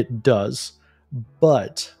 it does.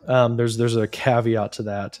 But there's a caveat to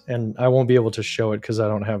that, and I won't be able to show it because I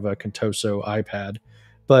don't have a Contoso iPad.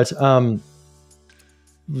 But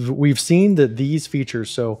we've seen that these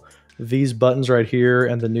features, so these buttons right here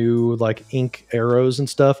and the new like ink arrows and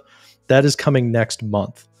stuff, that is coming next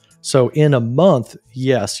month. So in a month,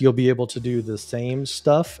 yes, you'll be able to do the same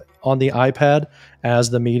stuff on the iPad as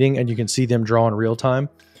the meeting, and you can see them draw in real time.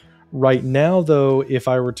 Right now, though, if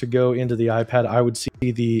I were to go into the iPad, I would see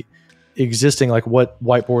the existing, like what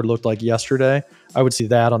Whiteboard looked like yesterday. I would see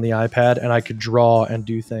that on the iPad, and I could draw and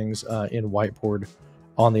do things in Whiteboard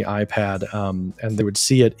on the iPad, and they would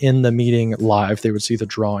see it in the meeting live. They would see the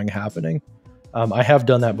drawing happening. I have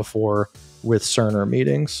done that before with Cerner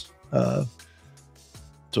meetings. So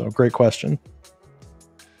great question.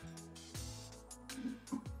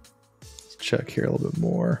 Let's check here a little bit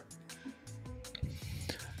more.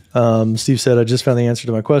 Steve said, I just found the answer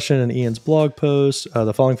to my question in Ian's blog post.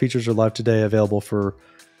 The following features are live today, available for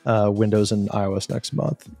Windows and iOS next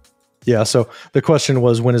month. Yeah, so the question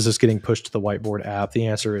was, when is this getting pushed to the Whiteboard app? The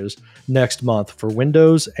answer is next month for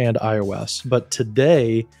Windows and iOS. But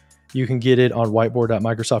today, you can get it on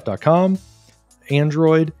whiteboard.microsoft.com,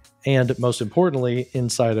 Android, and most importantly,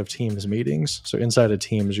 inside of Teams meetings. So inside of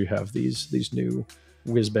Teams, you have these new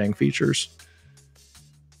whiz-bang features.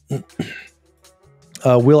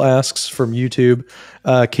 Will asks from YouTube,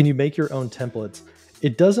 can you make your own templates?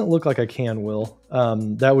 It doesn't look like I can, Will.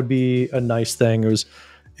 That would be a nice thing. It was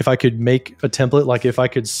if I could make a template, like if I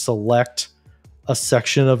could select a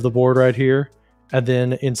section of the board right here, and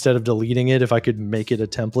then instead of deleting it, if I could make it a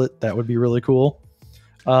template, that would be really cool.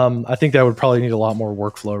 I think that would probably need a lot more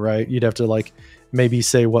workflow, right? You'd have to like maybe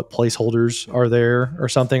say what placeholders are there or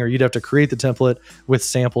something, or you'd have to create the template with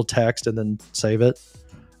sample text and then save it.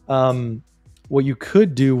 What you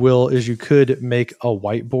could do, Will, is you could make a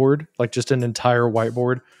whiteboard, like just an entire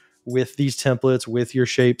whiteboard with these templates, with your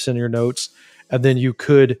shapes and your notes, and then you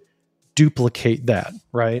could duplicate that,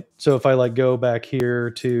 right? So if I like go back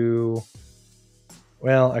here to,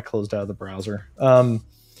 well, I closed out of the browser.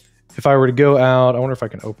 if I were to go out, I wonder if I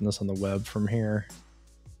can open this on the web from here.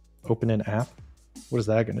 Open in app. What is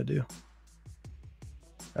that going to do?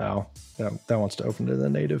 Oh, that wants to open to the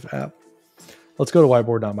native app. Let's go to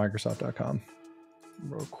whiteboard.microsoft.com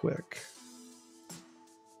real quick.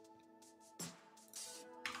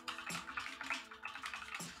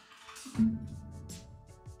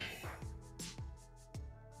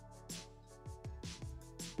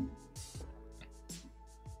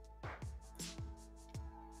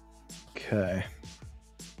 Okay.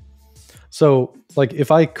 So like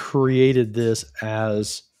if I created this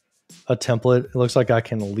as a template, it looks like I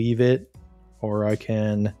can leave it, or I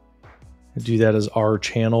can do that as our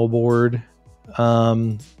channel board.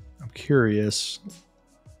 I'm curious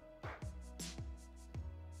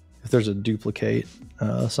if there's a duplicate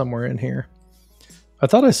somewhere in here. I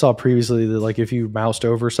thought I saw previously that like if you moused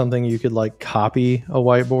over something, you could like copy a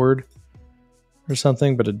whiteboard or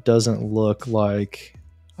something, but it doesn't look like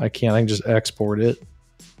I can just export it.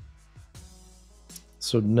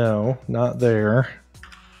 So no, not there.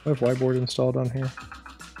 Do I have Whiteboard installed on here?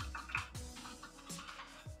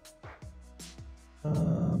 I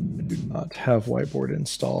do not have Whiteboard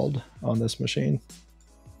installed on this machine.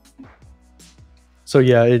 So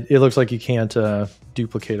yeah, it looks like you can't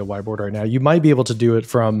duplicate a whiteboard right now. You might be able to do it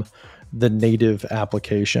from the native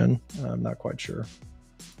application. I'm not quite sure.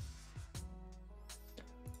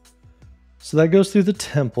 So that goes through the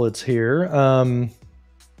templates here.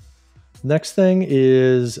 Next thing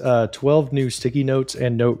is 12 new sticky notes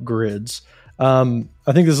and note grids. I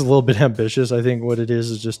think this is a little bit ambitious. I think what it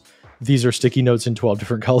is just these are sticky notes in 12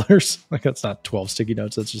 different colors. Like that's not 12 sticky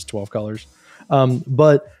notes, that's just 12 colors.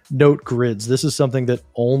 But note grids, this is something that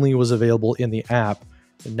only was available in the app.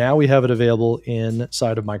 And now we have it available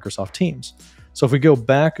inside of Microsoft Teams. So if we go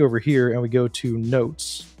back over here and we go to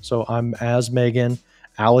notes, so I'm as Megan,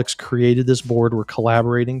 Alex created this board, we're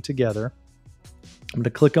collaborating together. I'm going to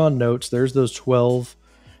click on notes. There's those 12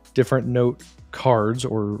 different note cards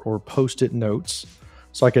or post-it notes.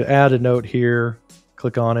 So I could add a note here,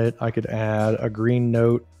 click on it. I could add a green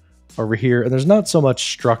note over here. And there's not so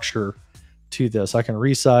much structure to this. I can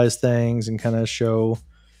resize things and kind of show,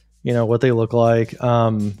 you know, what they look like.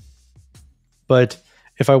 But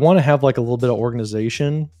if I want to have like a little bit of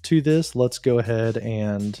organization to this, let's go ahead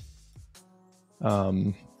and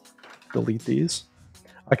delete these.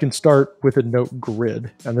 I can start with a note grid,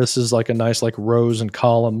 and this is like a nice like rows and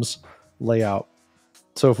columns layout.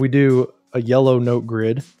 So if we do a yellow note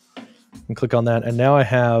grid and click on that, and now I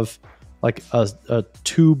have like a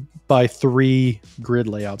 2x3 grid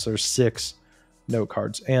layout. So there's 6 note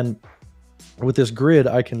cards. And with this grid,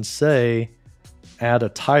 I can say, add a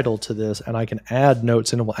title to this, and I can add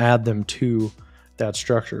notes and it will add them to that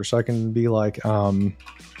structure. So I can be like,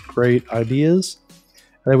 great ideas.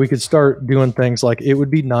 And then we could start doing things like, it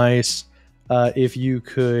would be nice if you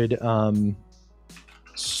could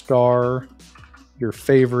star your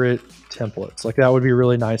favorite templates. Like that would be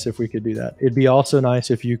really nice if we could do that. It'd be also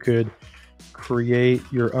nice if you could create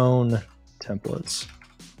your own templates.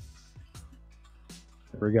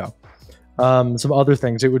 There we go. Some other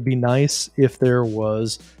things. It would be nice if there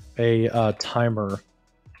was a timer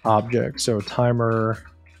object. So timer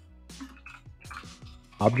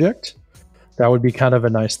object. That would be kind of a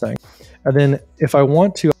nice thing. And then if I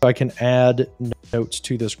want to, I can add notes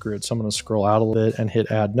to this grid. So I'm going to scroll out a little bit and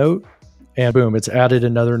hit add note, and boom, it's added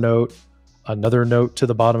another note to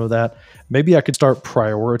the bottom of that. Maybe I could start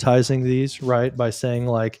prioritizing these, right? By saying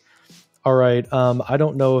like, all right, I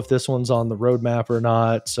don't know if this one's on the roadmap or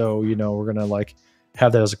not. So, you know, we're going to like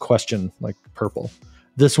have that as a question, like purple.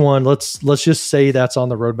 This one, let's just say that's on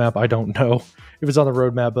the roadmap. I don't know if it's on the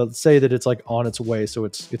roadmap, but say that it's like on its way. So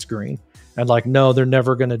it's green. And like, no, they're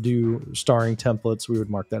never going to do starring templates. We would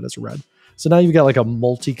mark that as red. So now you've got like a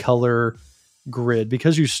multicolor grid.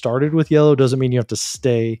 Because you started with yellow doesn't mean you have to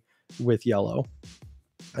stay with yellow.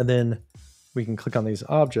 And then we can click on these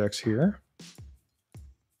objects here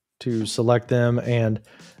to select them. And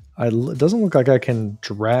it doesn't look like I can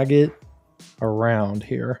drag it around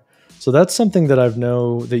here. So that's something that I've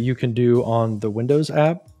know that you can do on the Windows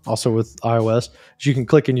app, also with iOS. Is you can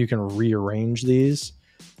click and you can rearrange these.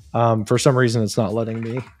 For some reason, it's not letting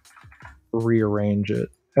me rearrange it.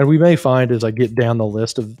 And we may find as I get down the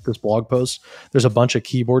list of this blog post, there's a bunch of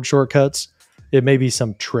keyboard shortcuts. It may be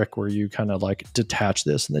some trick where you kind of like detach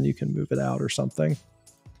this and then you can move it out or something.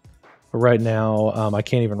 But right now, I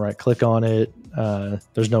can't even right click on it.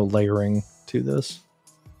 There's no layering to this.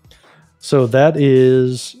 So that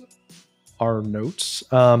is our notes.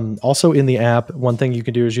 Also in the app, one thing you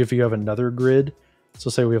can do is if you have another grid, so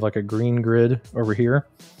say we have like a green grid over here,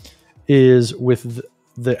 is with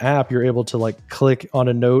the app, you're able to like click on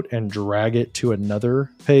a note and drag it to another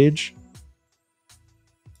page.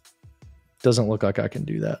 Doesn't look like I can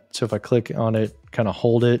do that. So if I click on it, kind of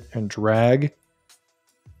hold it and drag.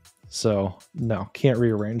 So no, can't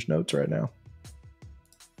rearrange notes right now.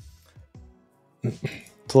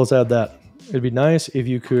 So let's add that. It'd be nice if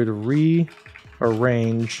you could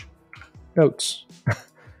rearrange notes.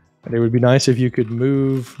 And it would be nice if you could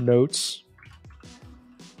move notes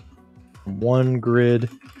from one grid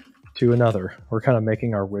to another. We're kind of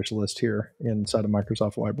making our wish list here inside of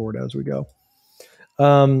Microsoft Whiteboard as we go.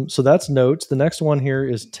 So that's notes. The next one here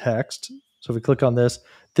is text. So if we click on this,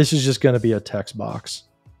 this is just going to be a text box.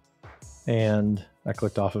 And I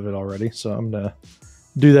clicked off of it already. So I'm going to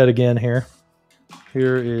do that again here.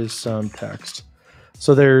 Here is some text.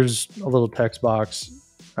 So there's a little text box.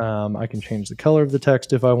 I can change the color of the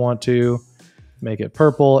text if I want to, make it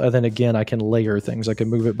purple. And then again, I can layer things. I can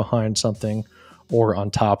move it behind something or on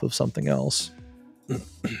top of something else.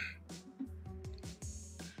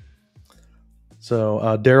 So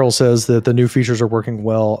Daryl says that the new features are working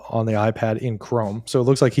well on the iPad in Chrome. So it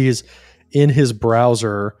looks like he's in his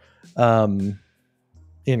browser in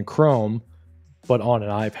Chrome, but on an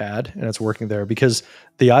iPad, and it's working there because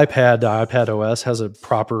the iPad OS has a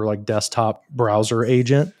proper like desktop browser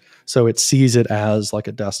agent. So it sees it as like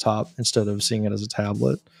a desktop instead of seeing it as a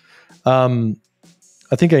tablet. I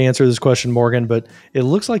think I answered this question, Morgan, but it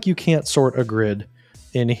looks like you can't sort a grid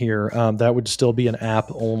in here. That would still be an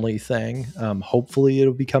app only thing. Hopefully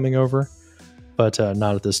it'll be coming over, but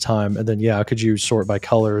not at this time. And then, yeah, could you sort by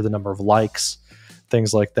color, the number of likes,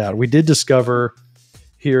 things like that. We did discover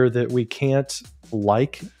here that we can't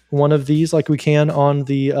like one of these like we can on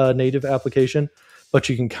the native application, but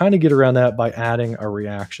you can kind of get around that by adding a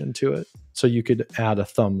reaction to it. So you could add a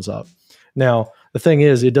thumbs up. Now, the thing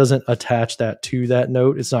is, it doesn't attach that to that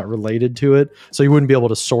note. It's not related to it. So you wouldn't be able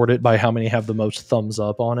to sort it by how many have the most thumbs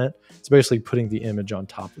up on it. It's basically putting the image on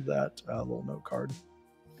top of that little note card.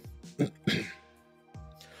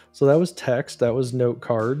 So that was text. That was note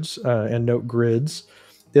cards and note grids.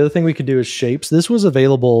 The other thing we could do is shapes. This was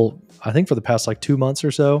available, I think, for the past like 2 months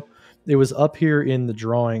or so. It was up here in the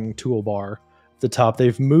drawing toolbar at the top.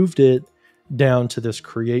 They've moved it down to this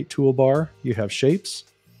create toolbar. You have shapes.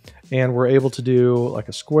 And we're able to do like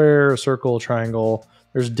a square, a circle, a triangle.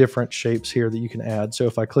 There's different shapes here that you can add. So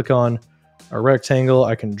if I click on a rectangle,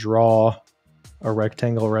 I can draw a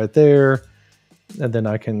rectangle right there. And then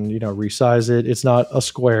I can, resize it. It's not a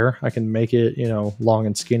square. I can make it, long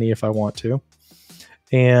and skinny if I want to.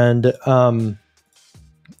 And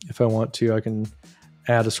if I want to, I can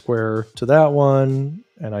add a square to that one,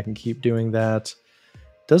 and I can keep doing that.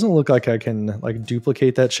 Doesn't look like I can like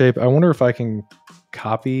duplicate that shape. I wonder if I can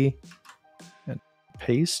copy and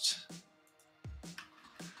paste.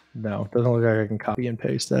 No, it doesn't look like I can copy and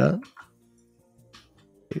paste that.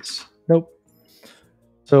 Paste. Nope.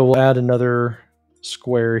 So we'll add another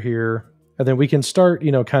square here, and then we can start,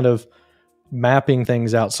 kind of mapping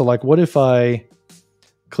things out. So like, what if I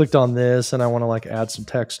clicked on this and I want to like add some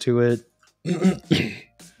text to it?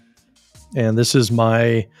 And this is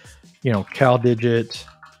my, CalDigit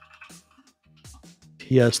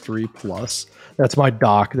TS3 Plus. That's my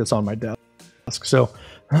dock that's on my desk. So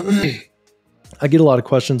I get a lot of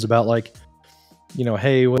questions about like,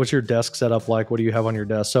 hey, what's your desk setup like? What do you have on your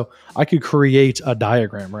desk? So I could create a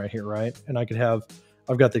diagram right here, right? And I could have,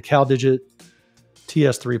 I've got the CalDigit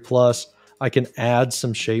TS3 Plus. I can add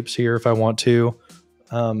some shapes here if I want to.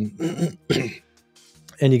 And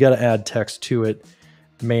you got to add text to it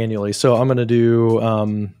manually. So I'm going to do,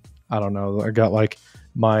 I don't know, I got like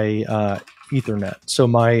my Ethernet. So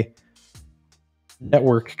my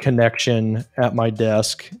network connection at my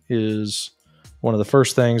desk is one of the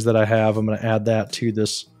first things that I have. I'm going to add that to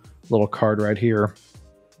this little card right here.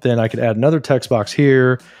 Then I could add another text box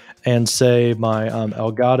here and say my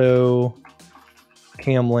Elgato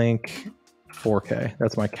Camlink 4K.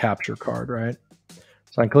 That's my capture card, right?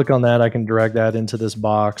 So I can click on that. I can drag that into this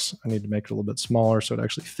box. I need to make it a little bit smaller so it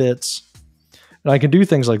actually fits. And I can do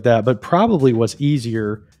things like that, but probably what's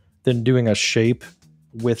easier than doing a shape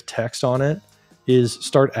with text on it is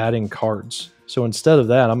start adding cards. So instead of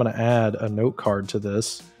that, I'm going to add a note card to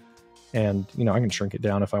this, and I can shrink it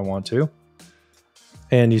down if I want to.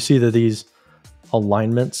 And you see that these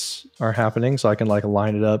alignments are happening, so I can like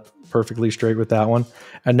line it up perfectly straight with that one.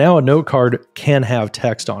 And now a note card can have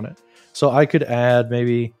text on it. So I could add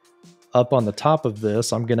maybe up on the top of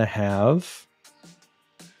this, I'm going to have,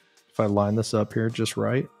 if I line this up here just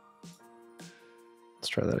right, let's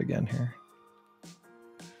try that again here.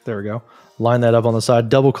 There we go. Line that up on the side,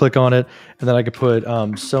 double click on it, and then I could put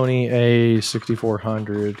Sony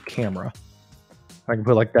A6400 camera. I can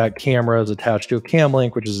put like that camera is attached to a cam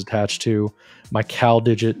link, which is attached to my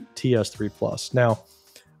CalDigit TS3 Plus. Now,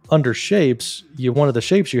 under shapes, one of the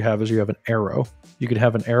shapes you have is you have an arrow. You could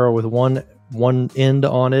have an arrow with one end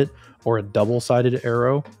on it or a double-sided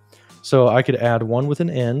arrow. So I could add one with an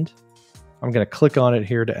end. I'm going to click on it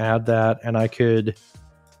here to add that, and I could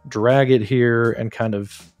drag it here and kind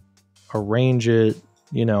of arrange it.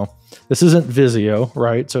 You know, this isn't Visio,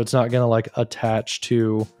 right? So it's not going to like attach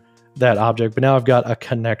to that object, but now I've got a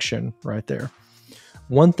connection right there.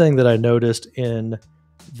 One thing that I noticed in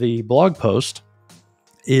the blog post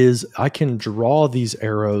is I can draw these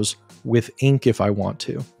arrows with ink if I want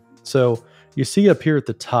to. So you see up here at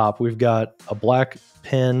the top, we've got a black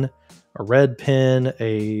pen, a red pen,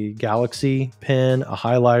 a galaxy pen, a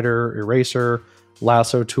highlighter, eraser,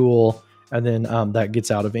 lasso tool, and then that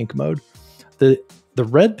gets out of ink mode. The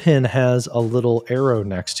red pen has a little arrow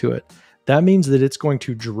next to it. That means that it's going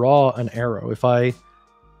to draw an arrow. If I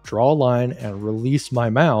draw a line and release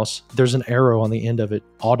my mouse, there's an arrow on the end of it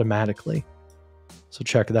automatically. So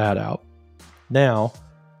check that out. Now,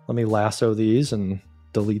 let me lasso these and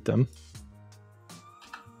delete them.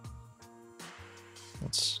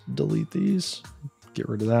 Let's delete these. Get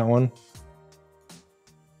rid of that one.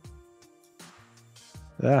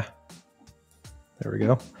 Ah, there we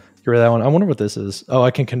go. Get rid of that one. I wonder what this is. Oh,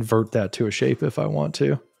 I can convert that to a shape if I want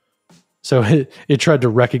to. So it tried to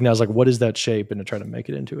recognize like, what is that shape? And it tried to make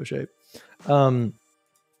it into a shape.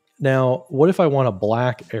 Now, what if I want a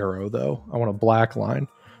black arrow though? I want a black line.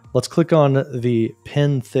 Let's click on the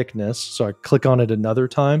pen thickness. So I click on it another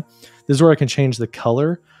time. This is where I can change the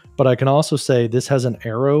color, but I can also say this has an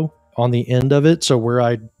arrow on the end of it. So where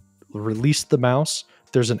I release the mouse,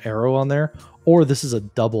 there's an arrow on there, or this is a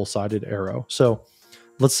double-sided arrow. So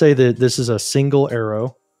let's say that this is a single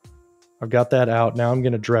arrow. I've got that out. Now I'm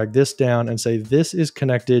going to drag this down and say this is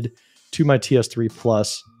connected to my TS3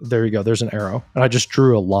 Plus. There you go. There's an arrow. And I just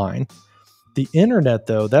drew a line. The internet,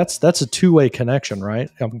 though, that's a two-way connection, right?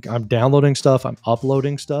 I'm downloading stuff. I'm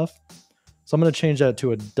uploading stuff. So I'm going to change that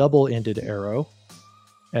to a double-ended arrow.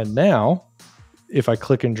 And now, if I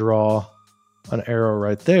click and draw an arrow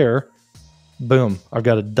right there, boom, I've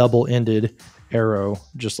got a double-ended arrow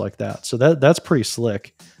just like that. So that's pretty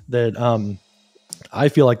slick. That I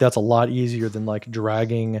feel like that's a lot easier than like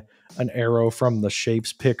dragging an arrow from the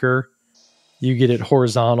shapes picker. You get it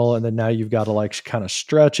horizontal, and then now you've got to like kind of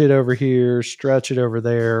stretch it over here, stretch it over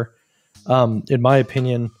there. In my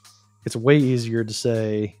opinion, it's way easier to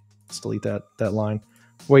say, let's delete that line.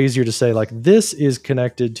 Way easier to say like, this is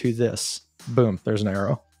connected to this. Boom, there's an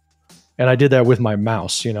arrow. And I did that with my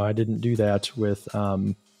mouse. You know, I didn't do that with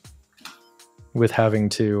having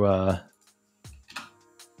to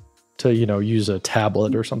you know, use a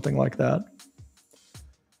tablet or something like that.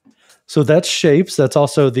 So that's shapes. That's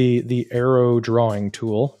also the arrow drawing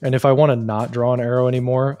tool. And if I want to not draw an arrow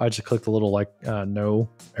anymore, I just click the little like no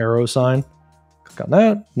arrow sign. Click on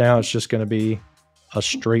that. Now it's just going to be a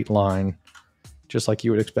straight line, just like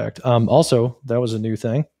you would expect. Also, that was a new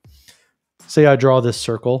thing. Say I draw this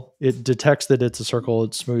circle. It detects that it's a circle.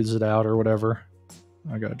 It smooths it out or whatever.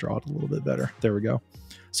 I got to draw it a little bit better. There we go.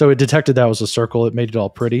 So it detected that was a circle. It made it all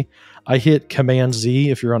pretty. I hit Command Z.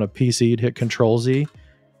 If you're on a PC, you'd hit Control Z.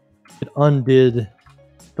 It undid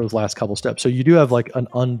those last couple steps. So you do have like an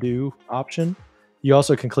undo option. You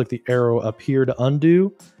also can click the arrow up here to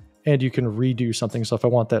undo, and you can redo something. So if I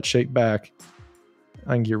want that shape back,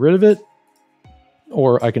 I can get rid of it,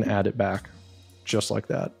 or I can add it back just like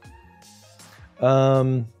that.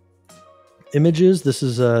 Images. This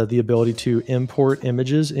is the ability to import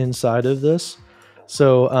images inside of this.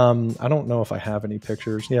 So I don't know if I have any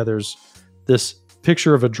pictures. Yeah, there's this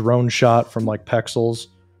picture of a drone shot from like Pexels.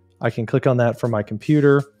 I can click on that from my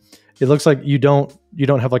computer. It looks like you don't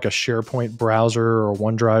have like a SharePoint browser or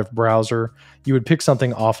OneDrive browser. You would pick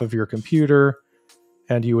something off of your computer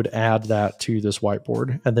and you would add that to this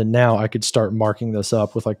whiteboard. And then now I could start marking this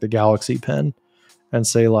up with like the Galaxy pen and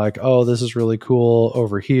say like, oh, this is really cool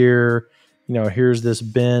over here. You know, here's this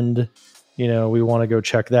bend. You know, we want to go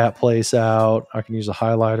check that place out. I can use a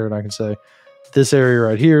highlighter and I can say, this area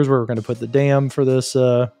right here is where we're going to put the dam for this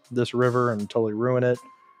this river and totally ruin it.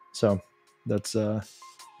 So that's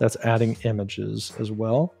adding images as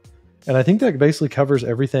well. And I think that basically covers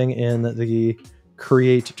everything in the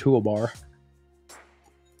Create toolbar.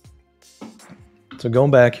 So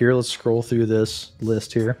going back here, let's scroll through this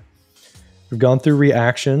list here. We've gone through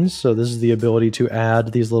reactions. So this is the ability to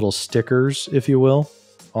add these little stickers, if you will,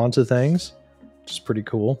 onto things, which is pretty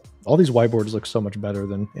cool. All these whiteboards look so much better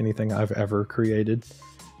than anything I've ever created.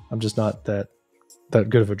 I'm just not that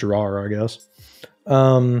good of a drawer, I guess.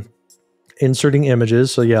 inserting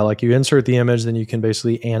images. So yeah, like you insert the image, then you can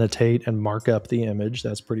basically annotate and mark up the image.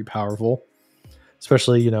 That's pretty powerful,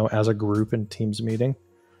 especially, as a group in Teams meeting.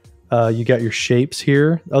 You got your shapes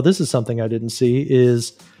here. Oh, this is something I didn't see,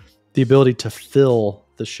 is the ability to fill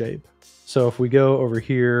the shape. So if we go over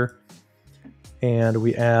here and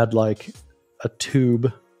we add like a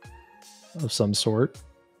tube of some sort.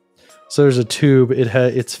 So there's a tube,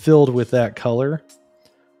 it's filled with that color.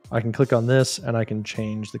 I can click on this and I can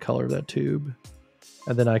change the color of that tube.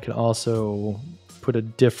 And then I can also put a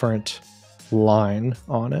different line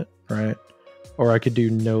on it, right? Or I could do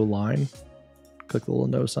no line. Click the little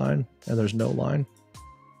no sign and there's no line.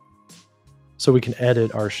 So we can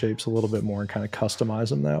edit our shapes a little bit more and kind of customize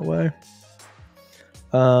them that way.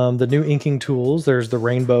 The new inking tools, there's the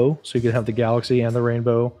rainbow. So you can have the galaxy and the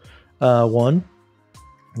rainbow one.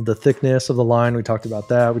 The thickness of the line, we talked about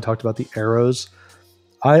that. We talked about the arrows.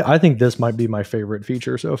 I think this might be my favorite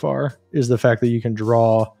feature so far, is the fact that you can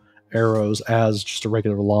draw arrows as just a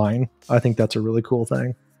regular line. I think that's a really cool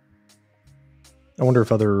thing. I wonder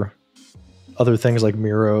if other things like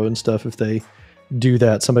Miro and stuff, if they do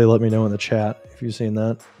that. Somebody let me know in the chat if you've seen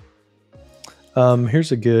that.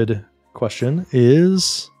 Here's a good question,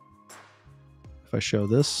 is, if I show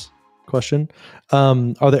this question,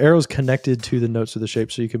 are the arrows connected to the notes of the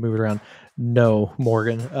shape so you can move it around? No,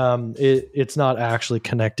 Morgan. It's not actually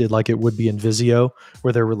connected like it would be in Visio,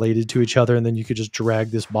 where they're related to each other, and then you could just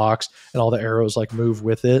drag this box and all the arrows like move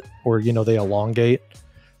with it, or they elongate.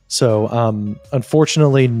 So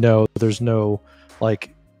unfortunately, no, there's no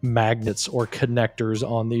like magnets or connectors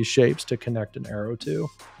on these shapes to connect an arrow to.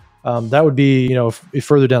 That would be, if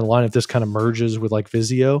further down the line, if this kind of merges with like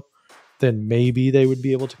Visio, then maybe they would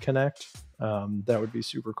be able to connect. That would be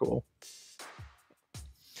super cool.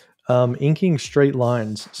 Inking straight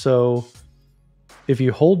lines. So if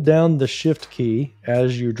you hold down the shift key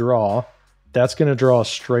as you draw, that's going to draw a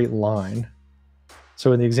straight line.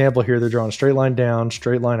 So in the example here, they're drawing a straight line down,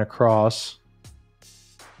 straight line across.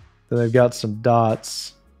 Then they've got some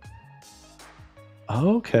dots.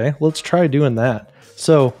 Okay, let's try doing that.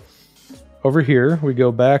 So over here, we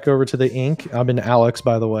go back over to the ink. I'm in Alex,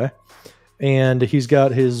 by the way. And he's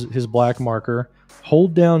got his black marker.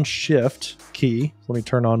 Hold down shift key. Let me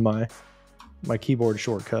turn on my keyboard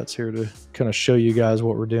shortcuts here to kind of show you guys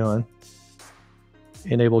what we're doing.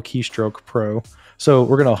 Enable keystroke pro. So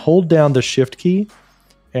we're going to hold down the shift key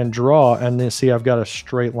and draw, and then see I've got a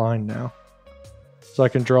straight line now. So I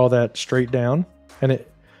can draw that straight down, and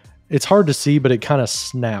it's hard to see, but it kind of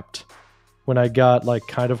snapped when I got like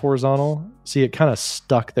kind of horizontal. See, it kind of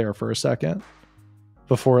stuck there for a second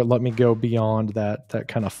before it let me go beyond that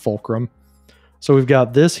kind of fulcrum. So we've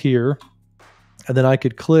got this here, and then I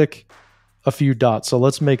could click a few dots. So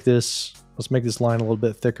let's make this line a little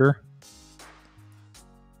bit thicker.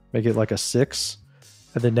 Make it like a 6.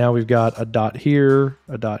 And then now we've got a dot here,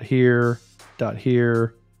 a dot here, dot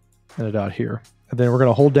here, and a dot here. And then we're going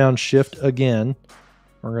to hold down shift again.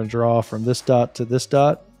 We're going to draw from this dot to this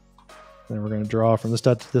dot. And then we're going to draw from this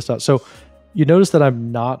dot to this dot. So you notice that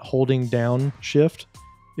I'm not holding down shift.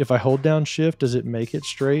 If I hold down shift, does it make it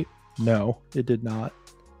straight? No, it did not.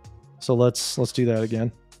 So let's do that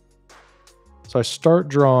again. So I start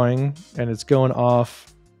drawing and it's going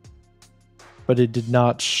off, but it did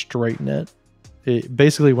not straighten it.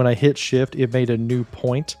 Basically, when I hit shift, it made a new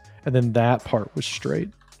point, and then that part was straight.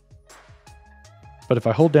 But if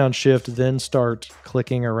I hold down shift, then start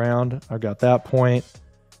clicking around, I've got that point,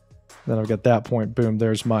 then I've got that point. Boom,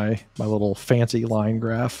 there's my little fancy line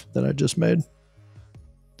graph that I just made.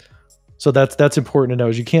 So that's important to know,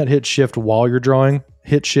 is you can't hit shift while you're drawing.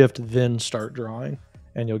 Hit shift, then start drawing,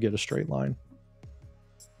 and you'll get a straight line.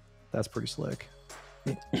 That's pretty slick.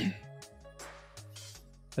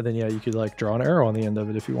 And then, yeah, you could like draw an arrow on the end of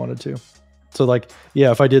it if you wanted to. So like,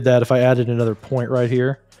 yeah, if I did that, if I added another point right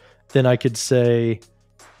here, then I could say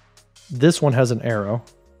this one has an arrow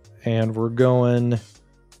and we're going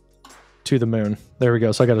to the moon. There we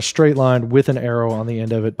go. So I got a straight line with an arrow on the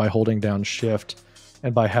end of it by holding down shift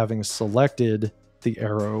and by having selected the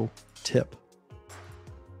arrow tip.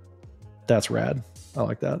 That's rad. I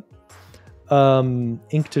like that.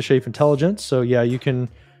 Ink to shape intelligence. So yeah, you can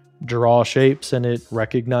draw shapes and it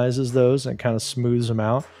recognizes those and kind of smooths them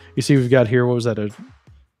out. You see, we've got here, what was that?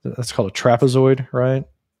 That's called a trapezoid, right?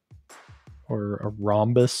 Or a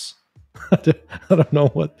rhombus. I don't know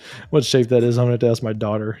what shape that is. I'm going to have to ask my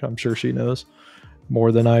daughter. I'm sure she knows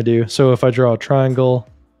more than I do. So if I draw a triangle,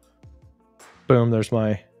 boom, there's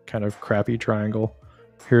my kind of crappy triangle.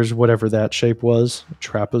 Here's whatever that shape was, a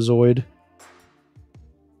trapezoid.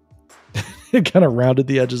 It kind of rounded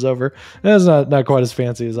the edges over. That's not quite as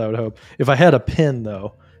fancy as I would hope. If I had a pen,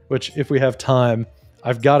 though, which if we have time,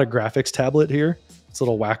 I've got a graphics tablet here. It's a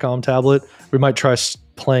little Wacom tablet. We might try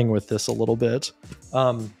playing with this a little bit.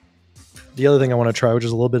 The other thing I want to try, which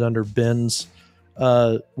is a little bit under Ben's,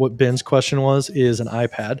 what Ben's question was, is an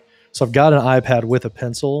iPad. So I've got an iPad with a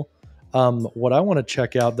pencil. What I want to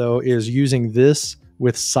check out though is using this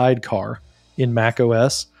with Sidecar in Mac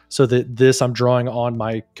OS, so that this I'm drawing on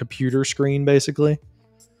my computer screen basically.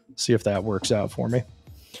 See if that works out for me.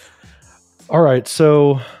 All right,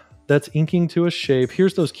 so that's inking to a shape.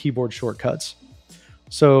 Here's those keyboard shortcuts.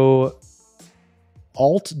 So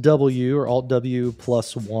Alt W or Alt W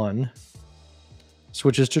 +1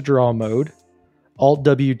 switches to draw mode. Alt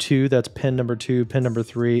W2, that's pen number 2, pen number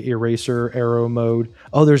 3, eraser, arrow mode.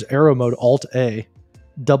 Oh, there's arrow mode, Alt A.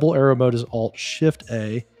 Double arrow mode is Alt Shift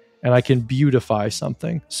A, and I can beautify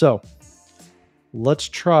something. So let's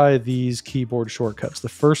try these keyboard shortcuts. The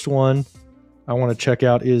first one I want to check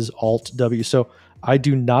out is Alt W. So I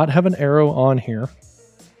do not have an arrow on here.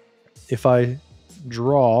 If I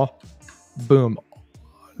draw, boom.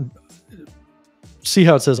 See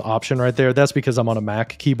how it says Option right there? That's because I'm on a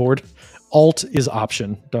Mac keyboard. Alt is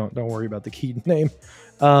Option. Don't worry about the key name.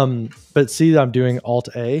 But see that I'm doing Alt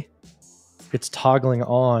A. It's toggling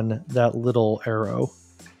on that little arrow.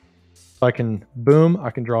 So I can, boom,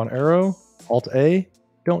 I can draw an arrow. Alt A,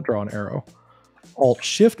 don't draw an arrow. Alt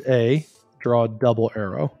Shift A, draw a double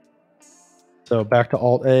arrow. So back to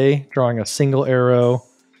Alt A, drawing a single arrow.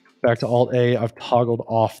 Back to Alt A, I've toggled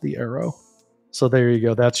off the arrow. So there you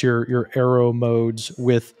go. That's your arrow modes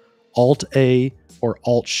with Alt A or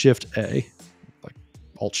Alt Shift A, like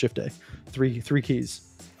Alt Shift A, three keys.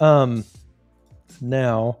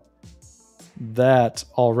 Now that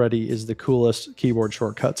already is the coolest keyboard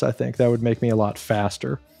shortcuts. I think that would make me a lot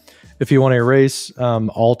faster. If you want to erase,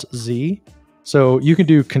 Alt Z. So you can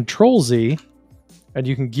do Control Z, and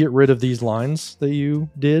you can get rid of these lines that you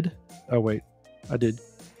did. Oh wait, I did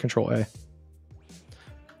Control A.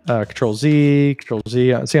 Control Z, Control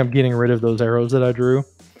Z. See, I'm getting rid of those arrows that I drew.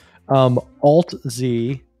 Alt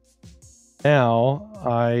Z. Now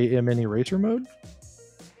I am in eraser mode.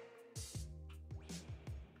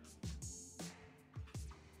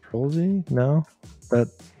 Control Z? No, that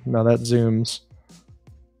zooms.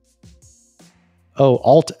 Oh,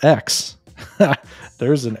 Alt X.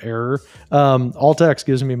 There's an error. Alt X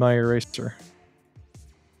gives me my eraser,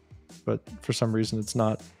 but for some reason it's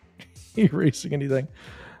not erasing anything.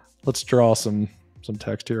 Let's draw some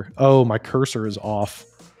text here. Oh, my cursor is off.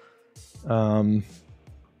 Is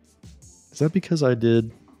that because I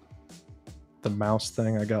did the mouse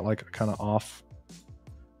thing? I got like kind of off.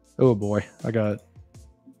 Oh boy, I got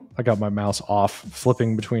my mouse off,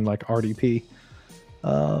 flipping between like RDP.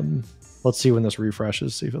 Let's see when this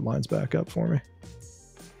refreshes, see if it lines back up for me.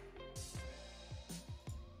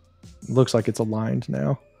 It looks like it's aligned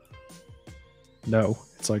now. No,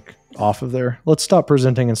 it's like off of there. Let's stop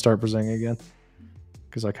presenting and start presenting again,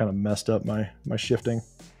 because I kind of messed up my shifting.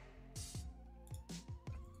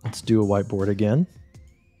 Let's do a whiteboard again.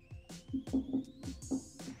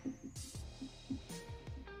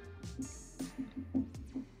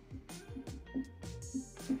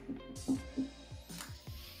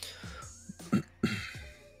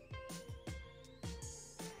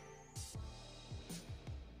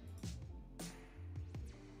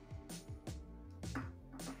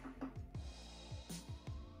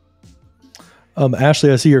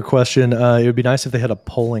 Ashley, I see your question. It would be nice if they had a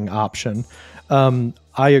polling option.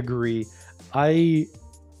 I agree. I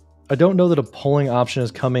don't know that a polling option is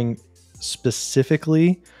coming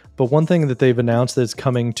specifically, but one thing that they've announced that's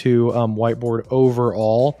coming to Whiteboard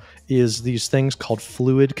overall is these things called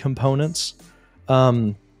fluid components.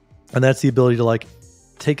 And that's the ability to like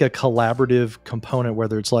take a collaborative component,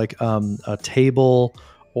 whether it's like a table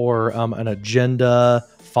or an agenda,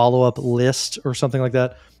 follow-up list or something like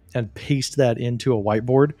that, and paste that into a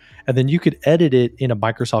whiteboard. And then you could edit it in a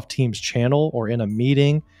Microsoft Teams channel or in a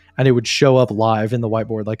meeting, and it would show up live in the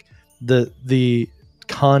whiteboard. Like the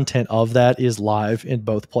content of that is live in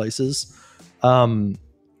both places.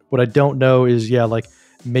 What I don't know is, yeah, like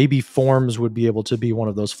maybe forms would be able to be one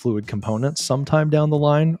of those fluid components sometime down the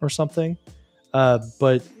line or something.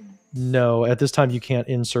 But no, at this time you can't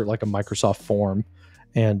insert like a Microsoft form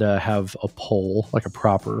and have a poll, like a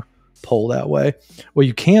proper poll that way. What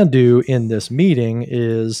you can do in this meeting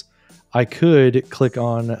is I could click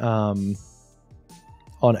on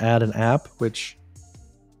add an app, which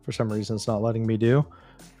for some reason it's not letting me do.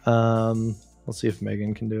 Let's see if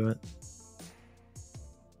Megan can do it.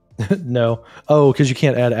 No. Oh, because you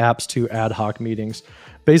can't add apps to ad hoc meetings.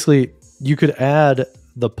 Basically, you could add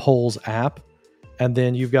the polls app, and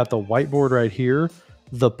then you've got the whiteboard right here.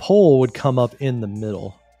 The poll would come up in the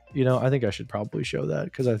middle. You know, I think I should probably show that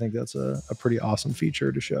because I think that's a pretty awesome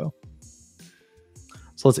feature to show.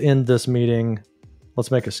 So let's end this meeting.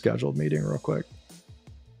 Let's make a scheduled meeting real quick.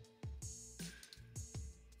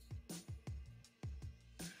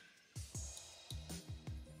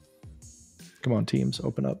 Come on, Teams,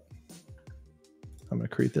 open up. I'm going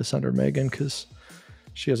to create this under Megan because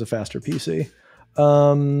she has a faster PC.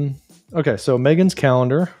 Okay, so Megan's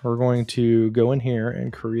calendar, we're going to go in here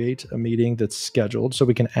and create a meeting that's scheduled so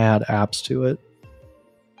we can add apps to it.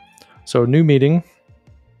 So new meeting.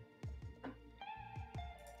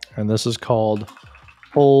 And this is called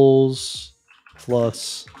Polls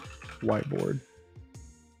plus Whiteboard.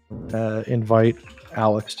 Invite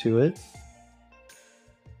Alex to it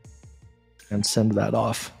and send that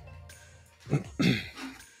off.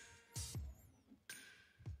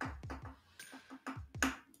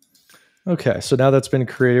 Okay, so now that's been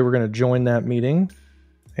created, we're going to join that meeting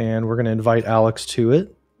and we're going to invite Alex to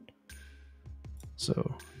it.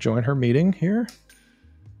 So join her meeting here.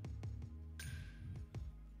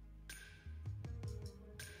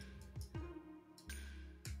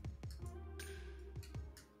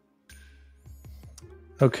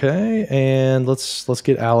 Okay, and let's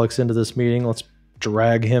get Alex into this meeting. Let's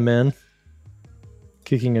drag him in,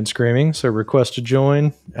 kicking and screaming. So request to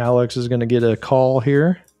join. Alex is going to get a call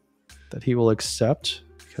here that he will accept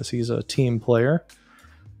because he's a team player.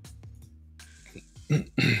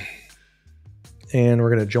 And we're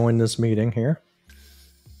going to join this meeting here.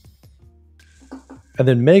 And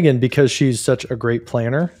then Megan, because she's such a great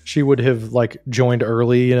planner, she would have like joined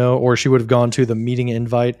early, you know, or she would have gone to the meeting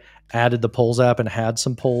invite, added the polls app and had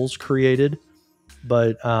some polls created.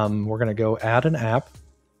 But we're going to go add an app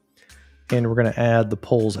and we're going to add the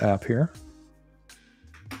polls app here.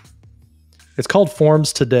 It's called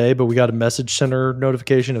Forms today, but we got a message center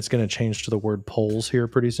notification. It's going to change to the word polls here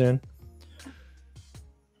pretty soon.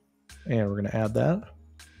 And we're going to add that.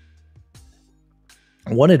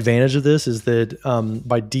 One advantage of this is that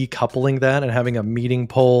by decoupling that and having a meeting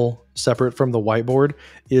poll separate from the whiteboard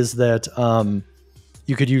is that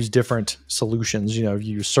you could use different solutions. You know,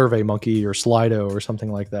 you use SurveyMonkey or Slido or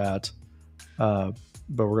something like that. But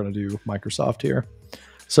we're going to do Microsoft here.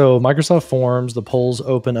 So Microsoft Forms, the polls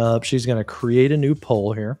open up. She's going to create a new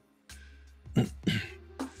poll here. And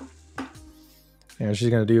she's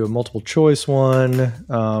going to do a multiple choice one.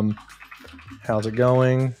 How's it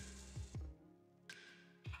going?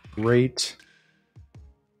 Great.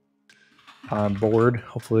 I'm bored.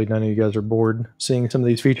 Hopefully none of you guys are bored seeing some of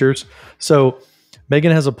these features. So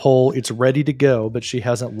Megan has a poll. It's ready to go, but she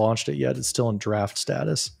hasn't launched it yet. It's still in draft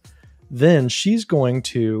status. Then she's going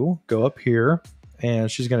to go up here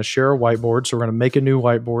and she's going to share a whiteboard. So we're going to make a new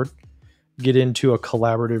whiteboard, get into a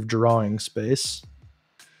collaborative drawing space.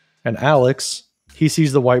 And Alex, he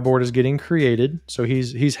sees the whiteboard is getting created. So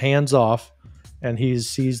he's hands off and he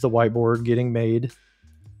sees the whiteboard getting made.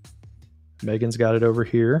 Megan's got it over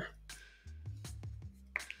here.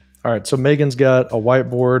 All right, so Megan's got a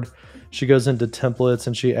whiteboard. She goes into templates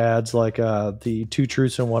and she adds like the 2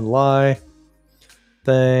 truths and 1 lie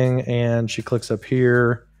thing. And she clicks up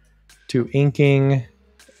here to inking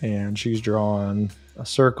and she's drawing a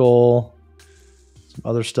circle, some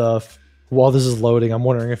other stuff. While this is loading, I'm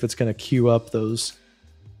wondering if it's going to queue up those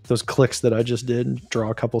clicks that I just did and draw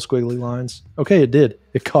a couple squiggly lines. Okay, it did.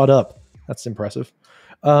 It caught up. That's impressive.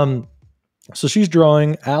 So she's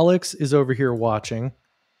drawing. Alex is over here watching.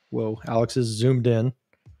 Whoa, Alex is zoomed in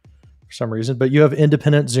for some reason, but you have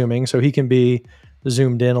independent zooming. So he can be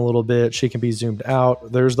zoomed in a little bit. She can be zoomed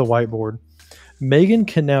out. There's the whiteboard. Megan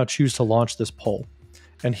can now choose to launch this poll.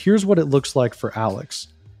 And here's what it looks like for Alex.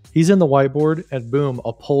 He's in the whiteboard and boom,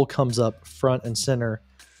 a poll comes up front and center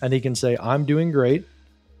and he can say, I'm doing great,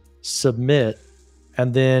 submit.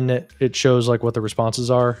 And then it shows like what the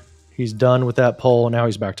responses are. He's done with that poll. And now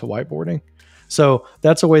he's back to whiteboarding. So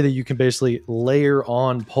that's a way that you can basically layer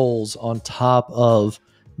on polls on top of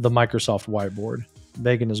the Microsoft Whiteboard.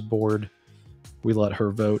 Megan is bored. We let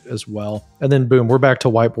her vote as well. And then boom, we're back to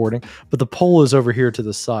whiteboarding. But the poll is over here to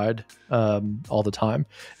the side all the time.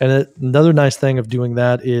 And another nice thing of doing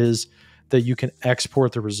that is that you can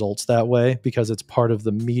export the results that way because it's part of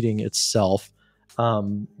the meeting itself.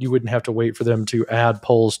 You wouldn't have to wait for them to add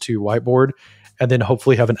polls to Whiteboard and then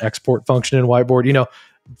hopefully have an export function in Whiteboard. You know,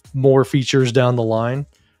 more features down the line.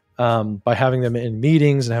 By having them in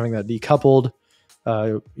meetings and having that decoupled,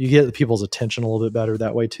 you get people's attention a little bit better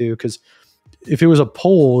that way too. Because if it was a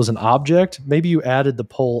poll as an object, maybe you added the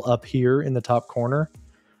poll up here in the top corner.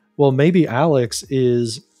 Well, maybe Alex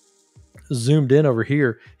is zoomed in over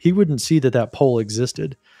here. He wouldn't see that poll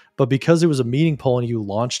existed. But because it was a meeting poll and you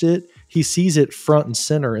launched it, he sees it front and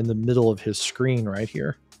center in the middle of his screen right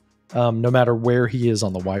here. no matter where he is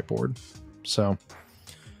on the whiteboard. So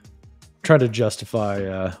try to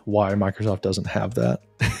justify why Microsoft doesn't have that,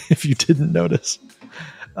 if you didn't notice.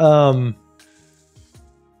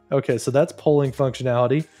 Okay, so that's polling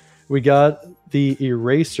functionality. We got the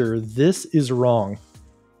eraser. This is wrong.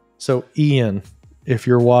 So Ian, if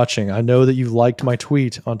you're watching, I know that you liked my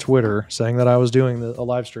tweet on Twitter saying that I was doing a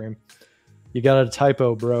live stream. You got a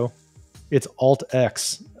typo, bro. It's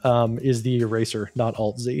Alt-X is the eraser, not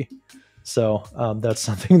Alt-Z. So that's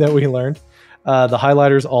something that we learned. The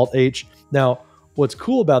highlighter's Alt-H. Now, what's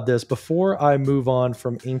cool about this, before I move on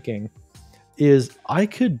from inking, is I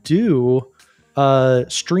could do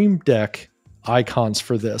Stream Deck icons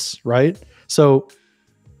for this, right? So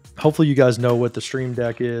hopefully you guys know what the Stream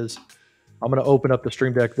Deck is. I'm going to open up the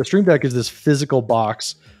Stream Deck. The Stream Deck is this physical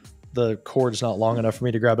box. The cord's not long enough for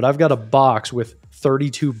me to grab it. I've got a box with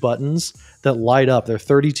 32 buttons that light up. They're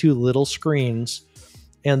 32 little screens,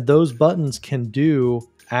 and those buttons can do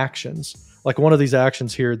actions. Like one of these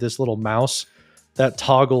actions here, this little mouse that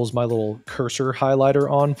toggles my little cursor highlighter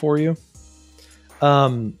on for you.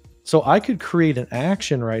 So I could create an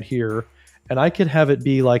action right here, and I could have it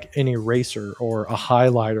be like an eraser or a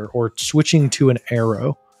highlighter or switching to an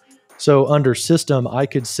arrow. So under system, I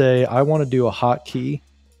could say, I want to do a hotkey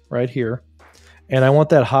right here. And I want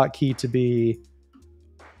that hotkey to be,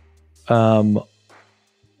 what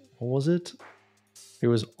was it? It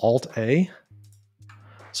was Alt-A.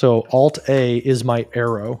 So Alt-A is my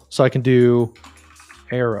arrow. So I can do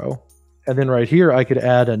arrow. And then right here, I could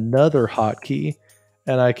add another hotkey,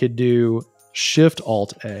 and I could do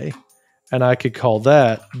Shift-Alt-A. And I could call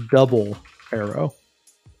that double arrow.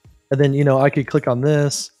 And then, you know, I could click on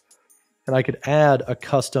this, and I could add a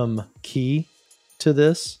custom key to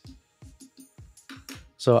this.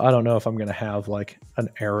 So I don't know if I'm going to have like an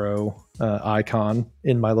arrow icon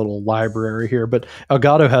in my little library here, but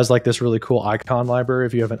Elgato has like this really cool icon library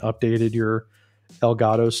if you haven't updated your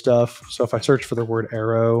Elgato stuff. So if I search for the word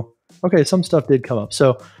arrow, okay, some stuff did come up.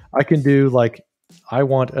 So I can do like, I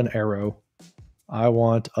want an arrow. I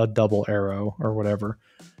want a double arrow or whatever.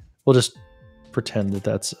 We'll just pretend that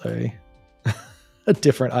that's a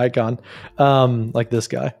different icon, like this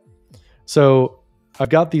guy. So I've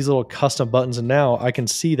got these little custom buttons, and now I can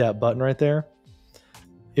see that button right there.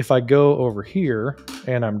 If I go over here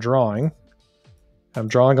and I'm drawing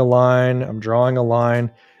a line, I'm drawing a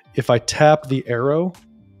line. If I tap the arrow,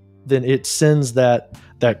 then it sends that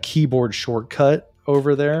keyboard shortcut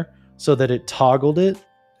over there so that it toggled it.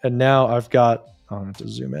 And now I've got, I'll have to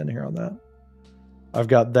zoom in here on that. I've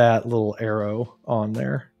got that little arrow on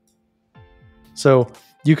there. So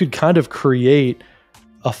you could kind of create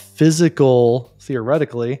a physical,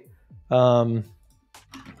 theoretically,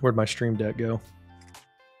 where'd my Stream Deck go?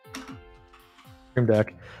 Stream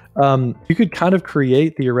Deck. You could kind of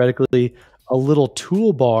create, theoretically, a little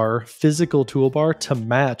toolbar, physical toolbar to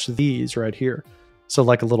match these right here. So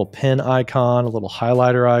like a little pen icon, a little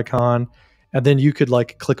highlighter icon, and then you could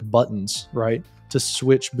like click buttons, right, to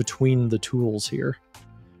switch between the tools here.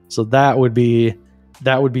 So that would be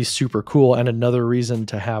super cool, and another reason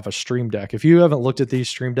to have a Stream Deck. If you haven't looked at these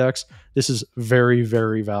Stream Decks, this is very,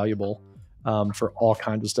 very valuable for all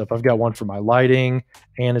kinds of stuff. I've got one for my lighting,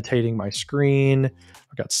 annotating my screen.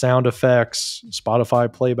 I've got sound effects,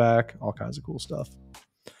 Spotify playback, all kinds of cool stuff.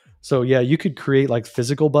 So yeah, you could create like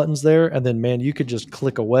physical buttons there, and then man, you could just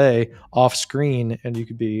click away off screen and you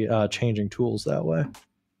could be changing tools that way.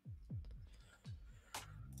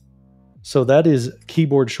 So that is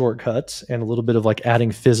keyboard shortcuts and a little bit of like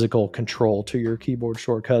adding physical control to your keyboard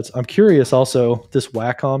shortcuts. I'm curious also, this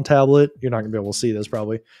Wacom tablet, you're not gonna be able to see this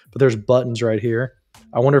probably, but there's buttons right here.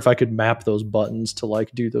 I wonder if I could map those buttons to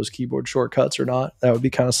like do those keyboard shortcuts or not. That would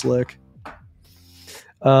be kind of slick.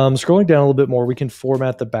 Scrolling down a little bit more, we can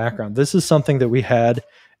format the background. This is something that we had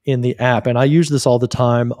in the app, and I use this all the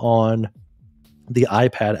time on the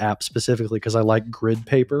iPad app specifically because I like grid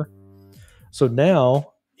paper. So now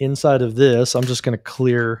inside of this, I'm just going to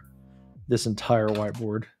clear this entire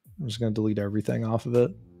whiteboard. I'm just going to delete everything off of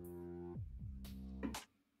it.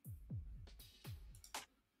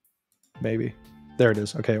 Maybe. There it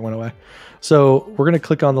is. Okay, it went away. So we're going to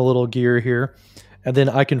click on the little gear here, and then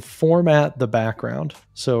I can format the background.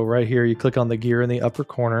 So right here, you click on the gear in the upper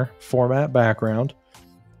corner, format background,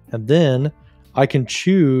 and then I can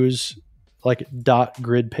choose like dot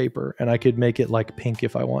grid paper, and I could make it like pink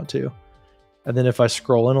if I want to. And then if I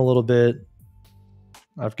scroll in a little bit,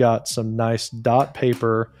 I've got some nice dot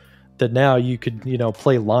paper that now you could, you know,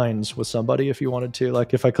 play lines with somebody if you wanted to.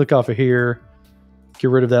 Like if I click off of here,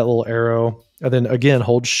 get rid of that little arrow, and then again,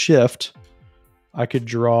 hold shift, I could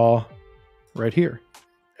draw right here.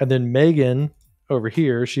 And then Megan over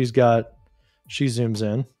here, she zooms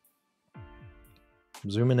in,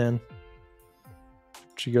 zooming in.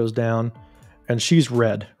 She goes down and she's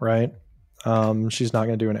red, right? She's not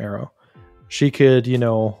going to do an arrow. She could,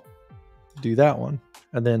 do that one.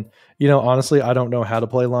 And then, honestly, I don't know how to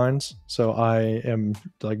play lines. So I am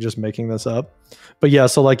like just making this up. But yeah,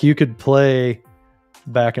 so like you could play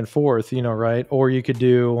back and forth, right? Or you could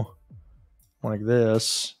do like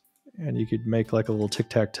this and you could make like a little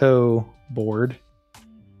tic-tac-toe board,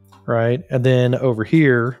 right? And then over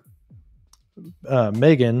here,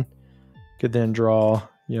 Megan could then draw,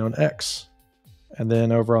 an X. And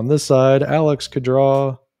then over on this side, Alex could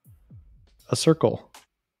draw a circle,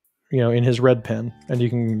 in his red pen. And you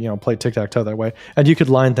can, play tic-tac-toe that way. And you could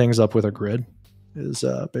line things up with a grid is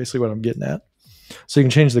basically what I'm getting at. So you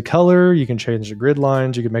can change the color, you can change the grid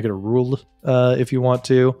lines, you can make it a rule if you want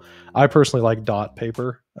to. I personally like dot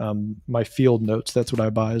paper. My field notes, that's what I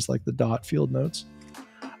buy, is like the dot field notes.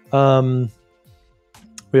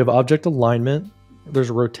 We have object alignment. There's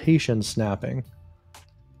rotation snapping.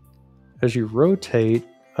 As you rotate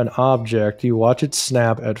an object, you watch it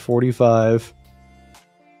snap at 45.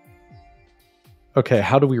 Okay,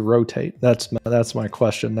 how do we rotate? That's my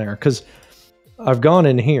question there, because I've gone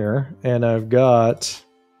in here and I've got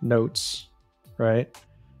notes, right?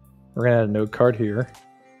 We're going to add a note card here.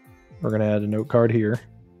 We're going to add a note card here.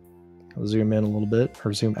 I'll zoom in a little bit,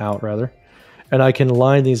 or zoom out rather. And I can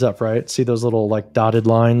line these up, right? See those little like dotted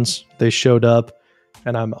lines? They showed up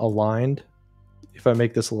and I'm aligned. If I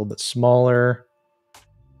make this a little bit smaller,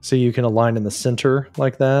 so you can align in the center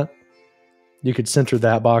like that. You could center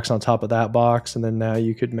that box on top of that box. And then now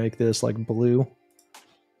you could make this like blue.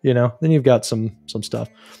 Then you've got some stuff.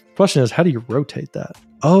 The question is, how do you rotate that?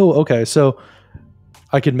 Oh, okay. So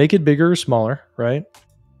I could make it bigger or smaller, right?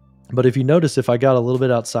 But if you notice, if I got a little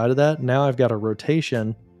bit outside of that, now I've got a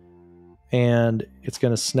rotation and it's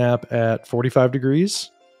going to snap at 45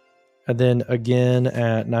 degrees and then again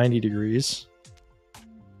at 90 degrees.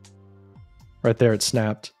 Right there, it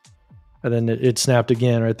snapped. And then it snapped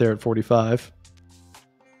again right there at 45.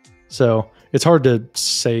 So it's hard to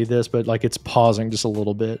say this, but like it's pausing just a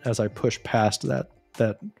little bit as I push past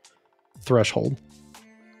that threshold.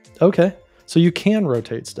 Okay, so you can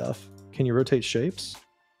rotate stuff. Can you rotate shapes?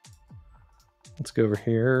 Let's go over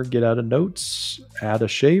here, get out of notes, add a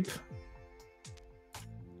shape.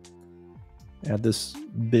 Add this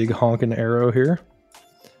big honking arrow here.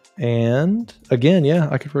 And again, yeah,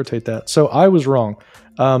 I could rotate that. So I was wrong.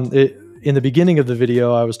 In the beginning of the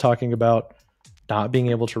video, I was talking about not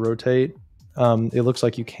being able to rotate. It looks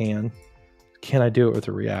like you can. Can I do it with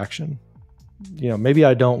a reaction? Maybe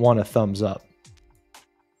I don't want a thumbs up.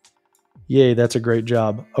 Yay, that's a great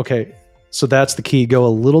job. Okay, so that's the key. Go a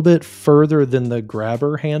little bit further than the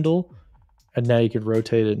grabber handle, and now you can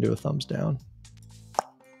rotate it and do a thumbs down.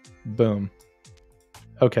 Boom.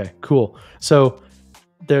 Okay, cool. So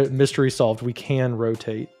the mystery solved. We can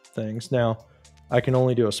rotate things. Now, I can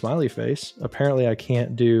only do a smiley face. Apparently, I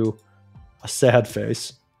can't do a sad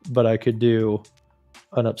face, but I could do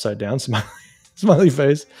an upside down smiley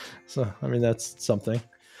face. So, I mean, that's something.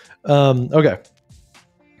 Okay,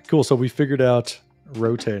 cool. So we figured out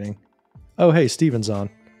rotating. Oh, hey, Steven's on.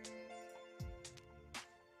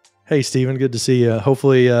 Hey, Steven, good to see you.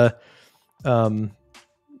 Hopefully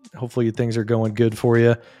things are going good for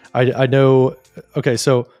you. I know. Okay,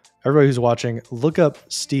 so everybody who's watching, look up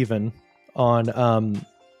Steven on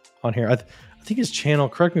here. I think his channel,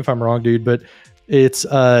 correct me if I'm wrong, dude, but it's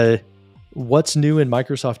What's New in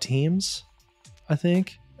Microsoft Teams, I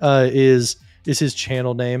think, is his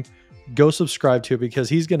channel name. Go subscribe to it because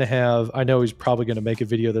he's going to have, I know he's probably going to make a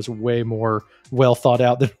video that's way more well thought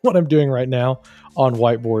out than what I'm doing right now on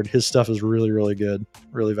Whiteboard. His stuff is really, really good,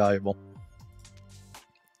 really valuable.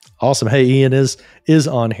 Awesome. Hey, Ian is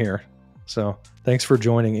on here. So thanks for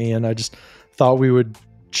joining, Ian. I just thought we would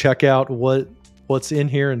check out what's in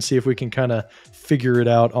here and see if we can kind of figure it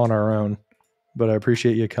out on our own. But I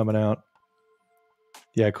appreciate you coming out.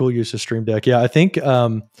 Yeah, cool use of Stream Deck. Yeah, I think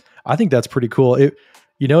that's pretty cool.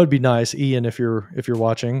 It'd be nice, Ian, if you're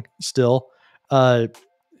watching still, it'd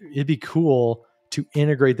be cool to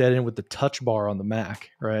integrate that in with the touch bar on the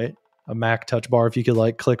Mac, right? A Mac touch bar, if you could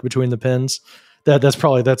like click between the pins.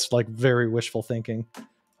 That's like very wishful thinking.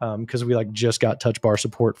 Because we like just got touch bar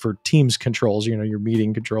support for Teams controls, your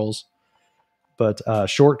meeting controls. But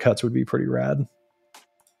shortcuts would be pretty rad.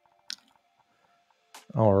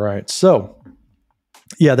 All right. So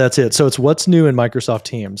yeah, that's it. So it's What's New in Microsoft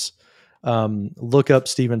Teams. Look up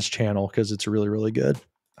Steven's channel because it's really, really good.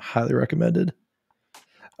 Highly recommended.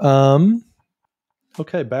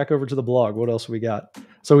 Okay, back over to the blog. What else we got?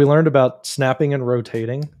 So we learned about snapping and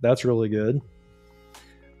rotating. That's really good.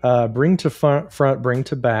 Bring to front, bring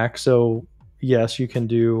to back. So yes, you can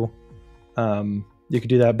do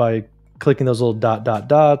that by clicking those little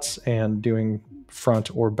dots and doing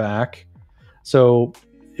front or back. So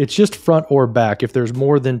it's just front or back. If there's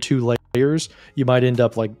more than 2 layers, you might end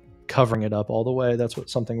up like covering it up all the way. That's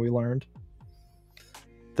something we learned.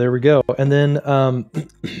 There we go. And then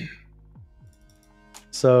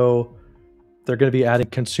so they're going to be adding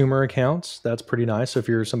consumer accounts. That's pretty nice. So if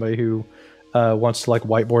you're somebody who wants to like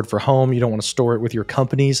whiteboard for home, you don't want to store it with your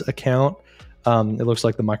company's account. It looks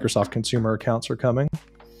like the Microsoft consumer accounts are coming.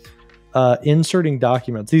 Inserting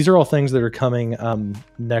documents. These are all things that are coming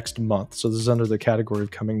next month. So this is under the category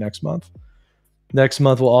of coming next month. Next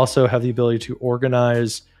month, we'll also have the ability to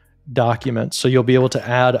organize documents. So you'll be able to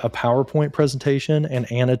add a PowerPoint presentation and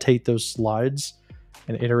annotate those slides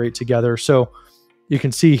and iterate together. So you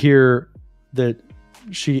can see here that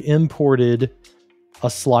she imported a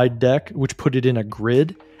slide deck, which put it in a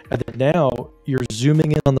grid. And then now you're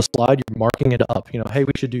zooming in on the slide, you're marking it up. Hey,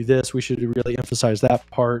 we should do this. We should really emphasize that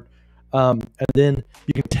part. And then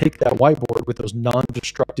you can take that whiteboard with those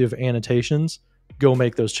non-destructive annotations, go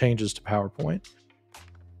make those changes to PowerPoint.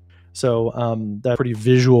 So that's a pretty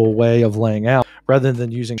visual way of laying out rather than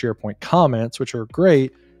using SharePoint comments, which are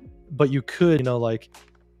great, but you could, like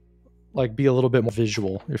be a little bit more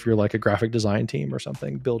visual if you're like a graphic design team or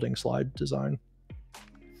something, building slide design.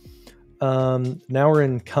 Now we're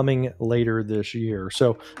in coming later this year.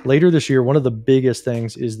 So later this year, one of the biggest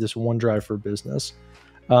things is this OneDrive for Business.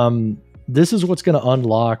 This is what's going to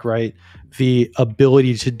unlock, right, the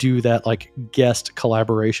ability to do that like guest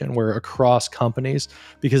collaboration where across companies,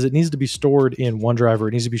 because it needs to be stored in OneDrive or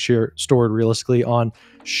it needs to be stored realistically on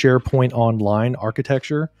SharePoint Online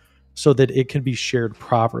architecture so that it can be shared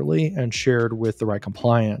properly and shared with the right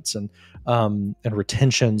compliance and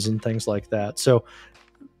retentions and things like that. So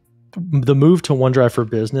the move to OneDrive for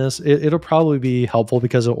Business, it'll probably be helpful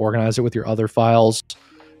because it'll organize it with your other files,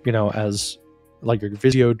 as like your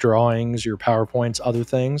video drawings, your PowerPoints, other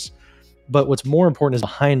things. But what's more important is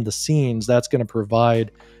behind the scenes, that's going to provide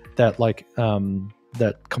that like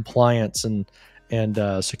that compliance and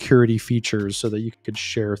security features so that you could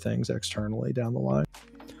share things externally down the line.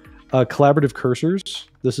 Collaborative cursors.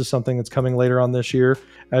 This is something that's coming later on this year.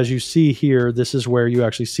 As you see here, this is where you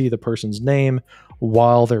actually see the person's name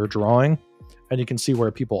while they're drawing, and you can see where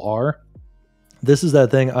people are. This is that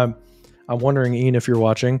thing I'm wondering, Ian, if you're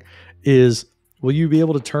watching, is will you be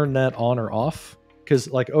able to turn that on or off? Because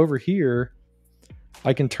like over here,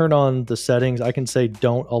 I can turn on the settings. I can say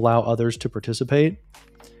don't allow others to participate.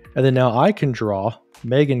 And then now I can draw.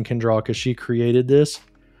 Megan can draw because she created this.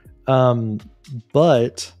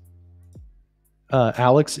 But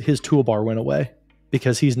Alex, his toolbar went away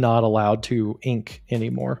because he's not allowed to ink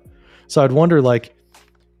anymore. So I'd wonder, like,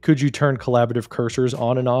 could you turn collaborative cursors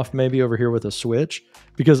on and off maybe over here with a switch?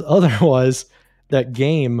 Because otherwise, that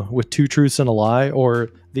game with 2 truths and a lie, or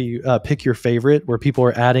the pick your favorite, where people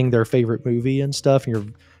are adding their favorite movie and stuff, and you're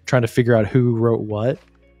trying to figure out who wrote what.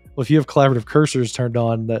 Well, if you have collaborative cursors turned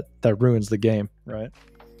on, that ruins the game, right?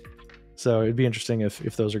 So it'd be interesting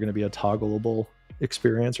if those are going to be a toggleable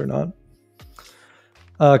experience or not.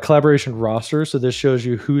 Collaboration roster. So this shows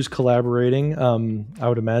you who's collaborating. I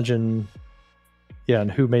would imagine,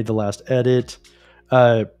 and who made the last edit.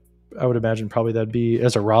 I would imagine probably that'd be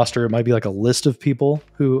as a roster. It might be like a list of people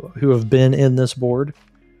who have been in this board.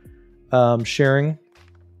 Sharing.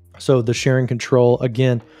 So the sharing control,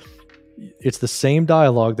 again, it's the same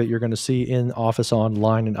dialogue that you're going to see in Office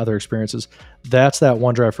Online and other experiences. That's that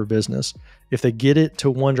OneDrive for Business. If they get it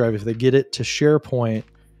to OneDrive, if they get it to SharePoint,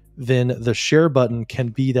 then the share button can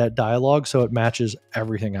be that dialogue so it matches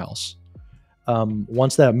everything else.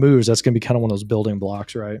 Once that moves, that's going to be kind of one of those building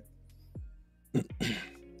blocks, right?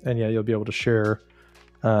 And yeah, you'll be able to share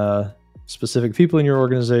specific people in your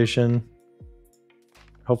organization.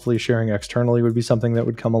 Hopefully sharing externally would be something that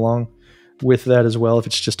would come along with that as well. If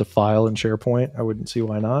it's just a file in SharePoint, I wouldn't see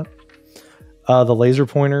why not. The laser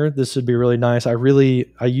pointer, this would be really nice. I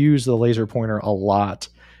use the laser pointer a lot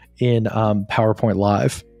in PowerPoint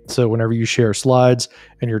Live. So whenever you share slides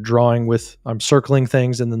and you're drawing with, I'm circling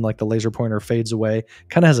things and then like the laser pointer fades away,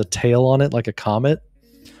 kind of has a tail on it like a comet.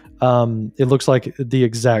 It looks like the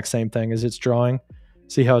exact same thing as it's drawing.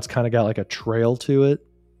 See how it's kind of got like a trail to it?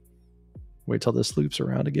 Wait till this loops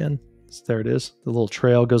around again. So there it is. The little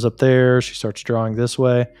trail goes up there. She starts drawing this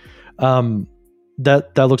way.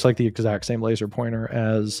 That looks like the exact same laser pointer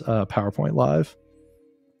as PowerPoint Live.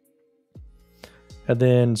 And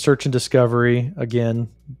then search and discovery, again,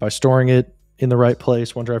 by storing it in the right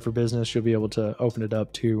place, OneDrive for Business, you'll be able to open it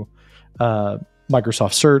up to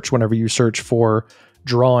Microsoft Search whenever you search for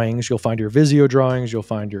drawings, you'll find your Visio drawings, you'll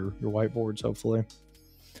find your whiteboards, hopefully.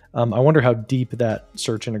 I wonder how deep that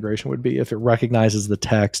search integration would be, if it recognizes the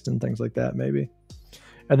text and things like that, maybe.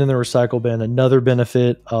 And then the recycle bin. Another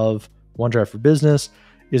benefit of OneDrive for Business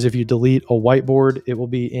is if you delete a whiteboard, it will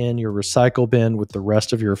be in your recycle bin with the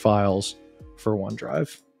rest of your files for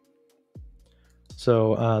OneDrive.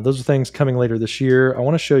 So those are things coming later this year. I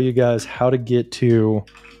want to show you guys how to get to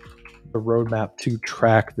the roadmap to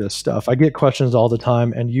track this stuff. I get questions all the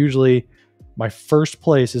time, and usually my first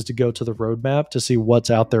place is to go to the roadmap to see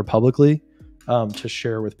what's out there publicly to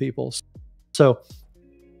share with people. So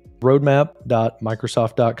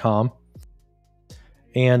roadmap.microsoft.com,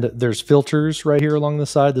 and there's filters right here along the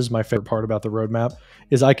side. This is my favorite part about the roadmap,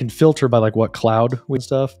 is I can filter by like what cloud we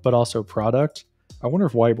stuff, but also product. I wonder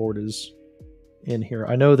if Whiteboard is in here.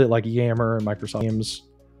 I know that like Yammer and Microsoft Teams,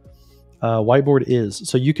 Whiteboard is.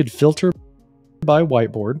 So you could filter by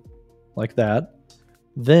Whiteboard like that.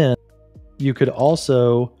 Then you could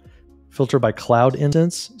also filter by cloud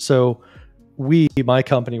instance. So my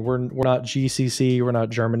company, we're not GCC, we're not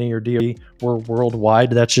Germany or DoD, we're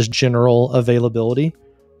worldwide. That's just general availability.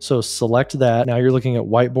 So select that. Now you're looking at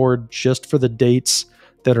Whiteboard just for the dates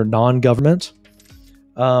that are non-government.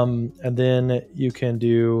 And then you can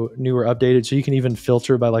do new or updated. So you can even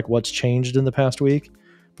filter by like what's changed in the past week.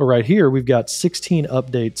 But right here, we've got 16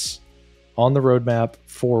 updates on the roadmap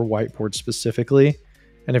for Whiteboard specifically.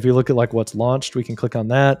 And if you look at like what's launched, we can click on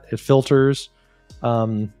that. It filters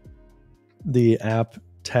the app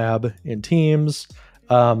tab in Teams.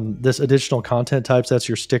 This additional content types, that's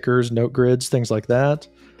your stickers, note grids, things like that.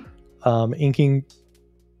 Inking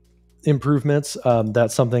improvements,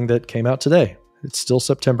 that's something that came out today. It's still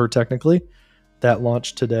September technically. That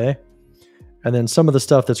launched today. And then some of the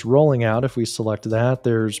stuff that's rolling out, if we select that,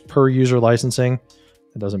 there's per user licensing.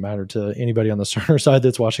 It doesn't matter to anybody on the server side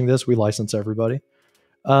that's watching this. We license everybody.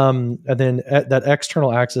 And then that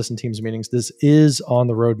external access in Teams meetings, this is on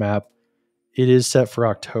the roadmap. It is set for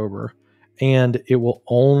October, and it will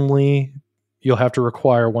you'll have to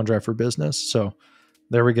require OneDrive for Business. So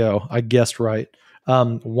there we go. I guessed right.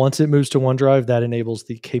 Once it moves to OneDrive, that enables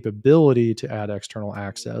the capability to add external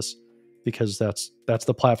access, because that's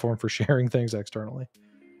the platform for sharing things externally.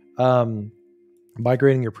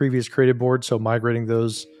 Migrating your previous created board, so migrating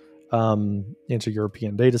those into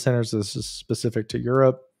European data centers. This is specific to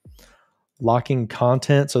Europe. Locking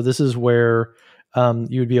content. So this is where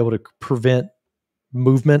you would be able to prevent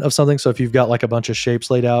movement of something. So if you've got like a bunch of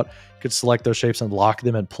shapes laid out, you could select those shapes and lock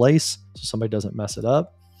them in place so somebody doesn't mess it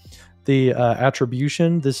up. The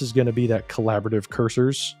attribution, this is going to be that collaborative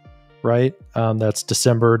cursors, right? That's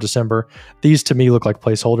December. These to me look like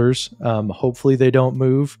placeholders. Hopefully they don't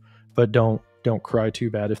move, but don't cry too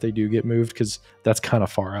bad if they do get moved, because that's kind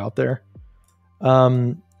of far out there.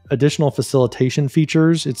 Additional facilitation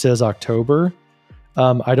features, it says October.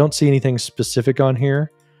 I don't see anything specific on here.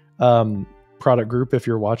 Product group, if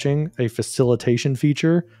you're watching, a facilitation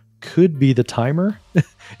feature could be the timer.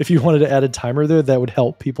 If you wanted to add a timer there, that would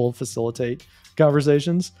help people facilitate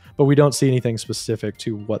conversations, but we don't see anything specific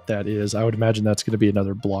to what that is. I would imagine that's going to be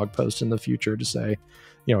another blog post in the future to say,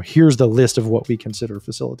 here's the list of what we consider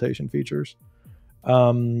facilitation features.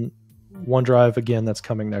 OneDrive, again, that's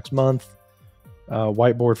coming next month.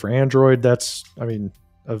 Whiteboard for Android, that's,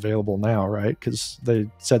 available now, right? Because they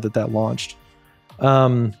said that launched.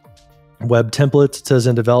 Web templates, it says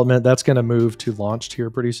in development. That's going to move to launched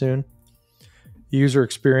here pretty soon. User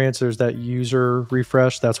experience, there's that user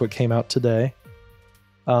refresh. That's what came out today.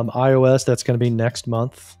 iOS, that's going to be next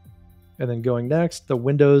month. And then going next, the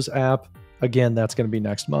Windows app, again, that's going to be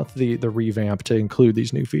next month, the revamp to include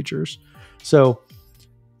these new features. So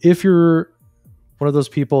if you're one of those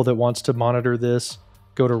people that wants to monitor this,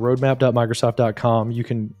 go to roadmap.microsoft.com. You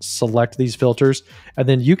can select these filters, and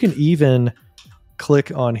then you can even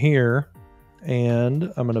click on here,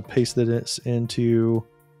 and I'm going to paste this into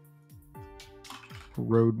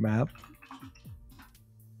roadmap.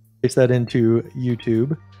 Paste that into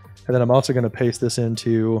YouTube, and then I'm also going to paste this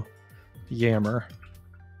into Yammer.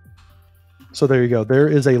 So there you go. There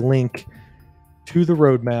is a link to the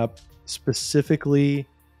roadmap specifically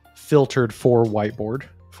filtered for Whiteboard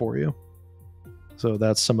for you. So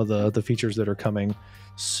that's some of the features that are coming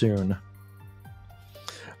soon.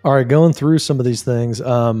 All right, going through some of these things.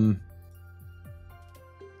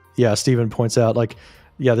 Yeah, Stephen points out,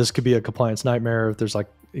 this could be a compliance nightmare if there's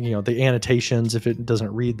the annotations, if it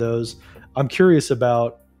doesn't read those. I'm curious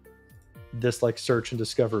about this search and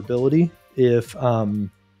discoverability. If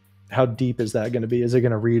how deep is that going to be? Is it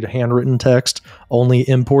going to read handwritten text, only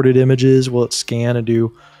imported images? Will it scan and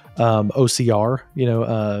do OCR,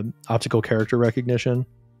 optical character recognition?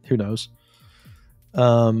 Who knows?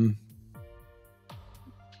 Will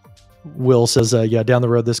says, yeah, down the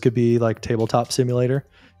road, this could be like tabletop simulator.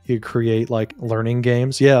 You create like learning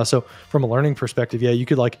games. Yeah. So from a learning perspective, yeah, you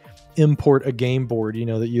could like import a game board,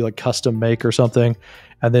 that you like custom make or something.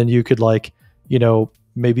 And then you could like,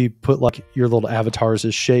 maybe put like your little avatars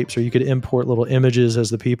as shapes, or you could import little images as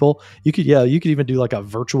the people. You could even do like a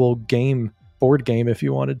virtual game board game if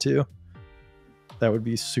you wanted to. That would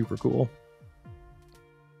be super cool.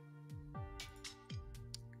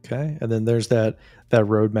 Okay. And then there's that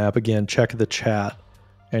roadmap again. Check the chat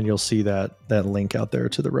and you'll see that link out there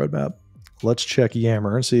to the roadmap. Let's check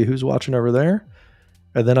Yammer and see who's watching over there.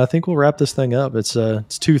 And then I think we'll wrap this thing up. It's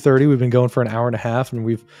 2:30. We've been going for an hour and a half, and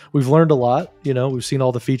we've learned a lot. We've seen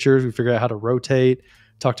all the features. We figured out how to rotate.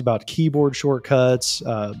 Talked about keyboard shortcuts,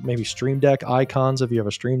 maybe Stream Deck icons if you have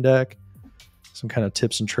a Stream Deck. Some kind of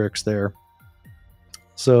tips and tricks there.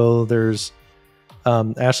 So there's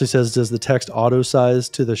Ashley says, does the text auto size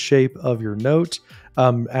to the shape of your note?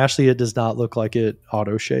 Ashley, it does not look like it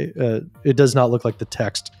auto shape. It does not look like the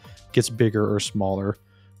text gets bigger or smaller.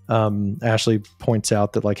 Ashley points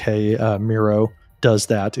out that like, hey, Miro does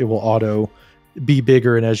that. It will auto be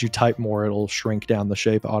bigger, and as you type more, it'll shrink down the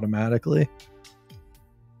shape automatically.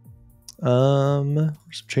 Some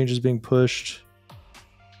changes being pushed.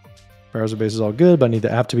 Browser base is all good, but I need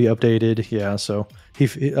the app to be updated. Yeah, so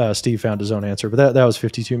Steve found his own answer, but that was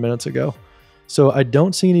 52 minutes ago. So I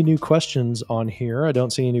don't see any new questions on here. I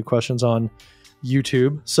don't see any new questions on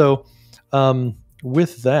YouTube. So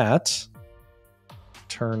with that,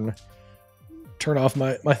 turn off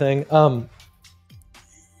my thing. I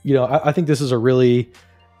think this is a really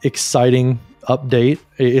exciting update.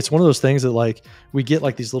 It's one of those things that like we get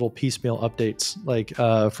like these little piecemeal updates like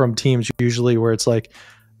from teams usually, where it's like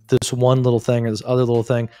this one little thing or this other little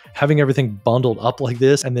thing. Having everything bundled up like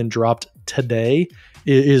this and then dropped today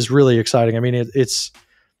is really exciting. I mean, it's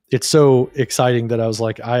so exciting that I was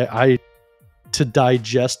like, I to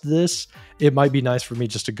digest this, it might be nice for me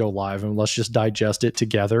just to go live and let's just digest it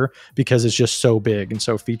together, because it's just so big and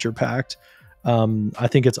so feature packed. I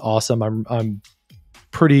think it's awesome. I'm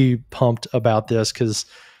pretty pumped about this, because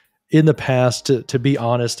in the past, to be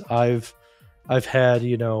honest, I've had,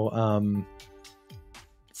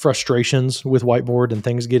 frustrations with Whiteboard and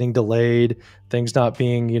things getting delayed, things not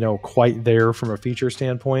being, quite there from a feature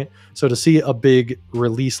standpoint. So to see a big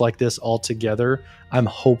release like this all together, I'm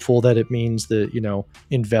hopeful that it means that,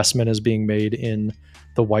 investment is being made in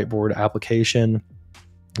the Whiteboard application.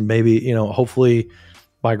 Maybe, hopefully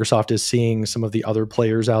Microsoft is seeing some of the other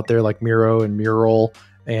players out there like Miro and Mural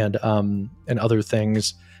and other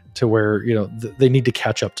things, to where, they need to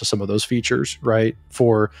catch up to some of those features, right?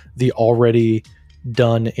 For the already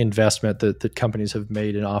done investment that companies have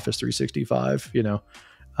made in Office 365,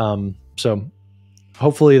 so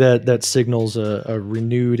hopefully that signals a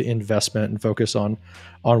renewed investment and focus on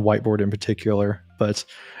Whiteboard in particular. But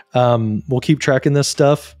we'll keep tracking this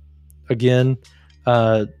stuff. Again,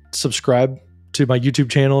 subscribe to my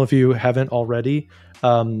YouTube channel if you haven't already,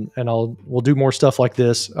 and we'll do more stuff like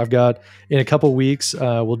this. I've got, in a couple weeks,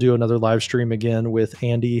 we'll do another live stream again with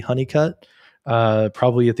Andy Honeycutt,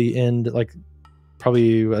 probably at the end,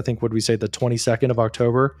 I think, would we say the 22nd of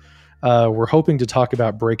October. We're hoping to talk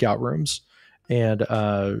about breakout rooms and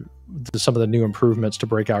some of the new improvements to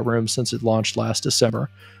breakout rooms since it launched last December.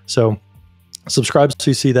 So subscribe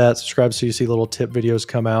so you see that. Subscribe so you see little tip videos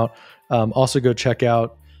come out. Also go check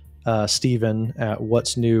out Steven at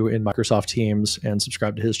What's New in Microsoft Teams and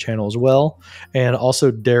subscribe to his channel as well. And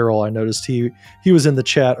also Daryl, I noticed he was in the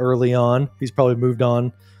chat early on. He's probably moved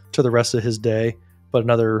on to the rest of his day. But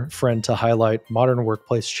another friend to highlight, Modern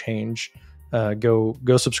Workplace Change. Go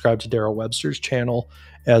subscribe to Daryl Webster's channel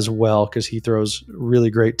as well, because he throws really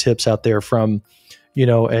great tips out there from,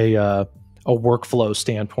 a workflow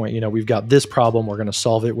standpoint. We've got this problem, we're going to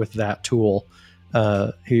solve it with that tool.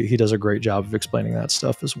 He does a great job of explaining that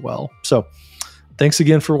stuff as well. So thanks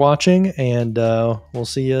again for watching, and we'll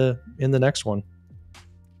see you in the next one.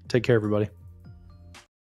 Take care, everybody.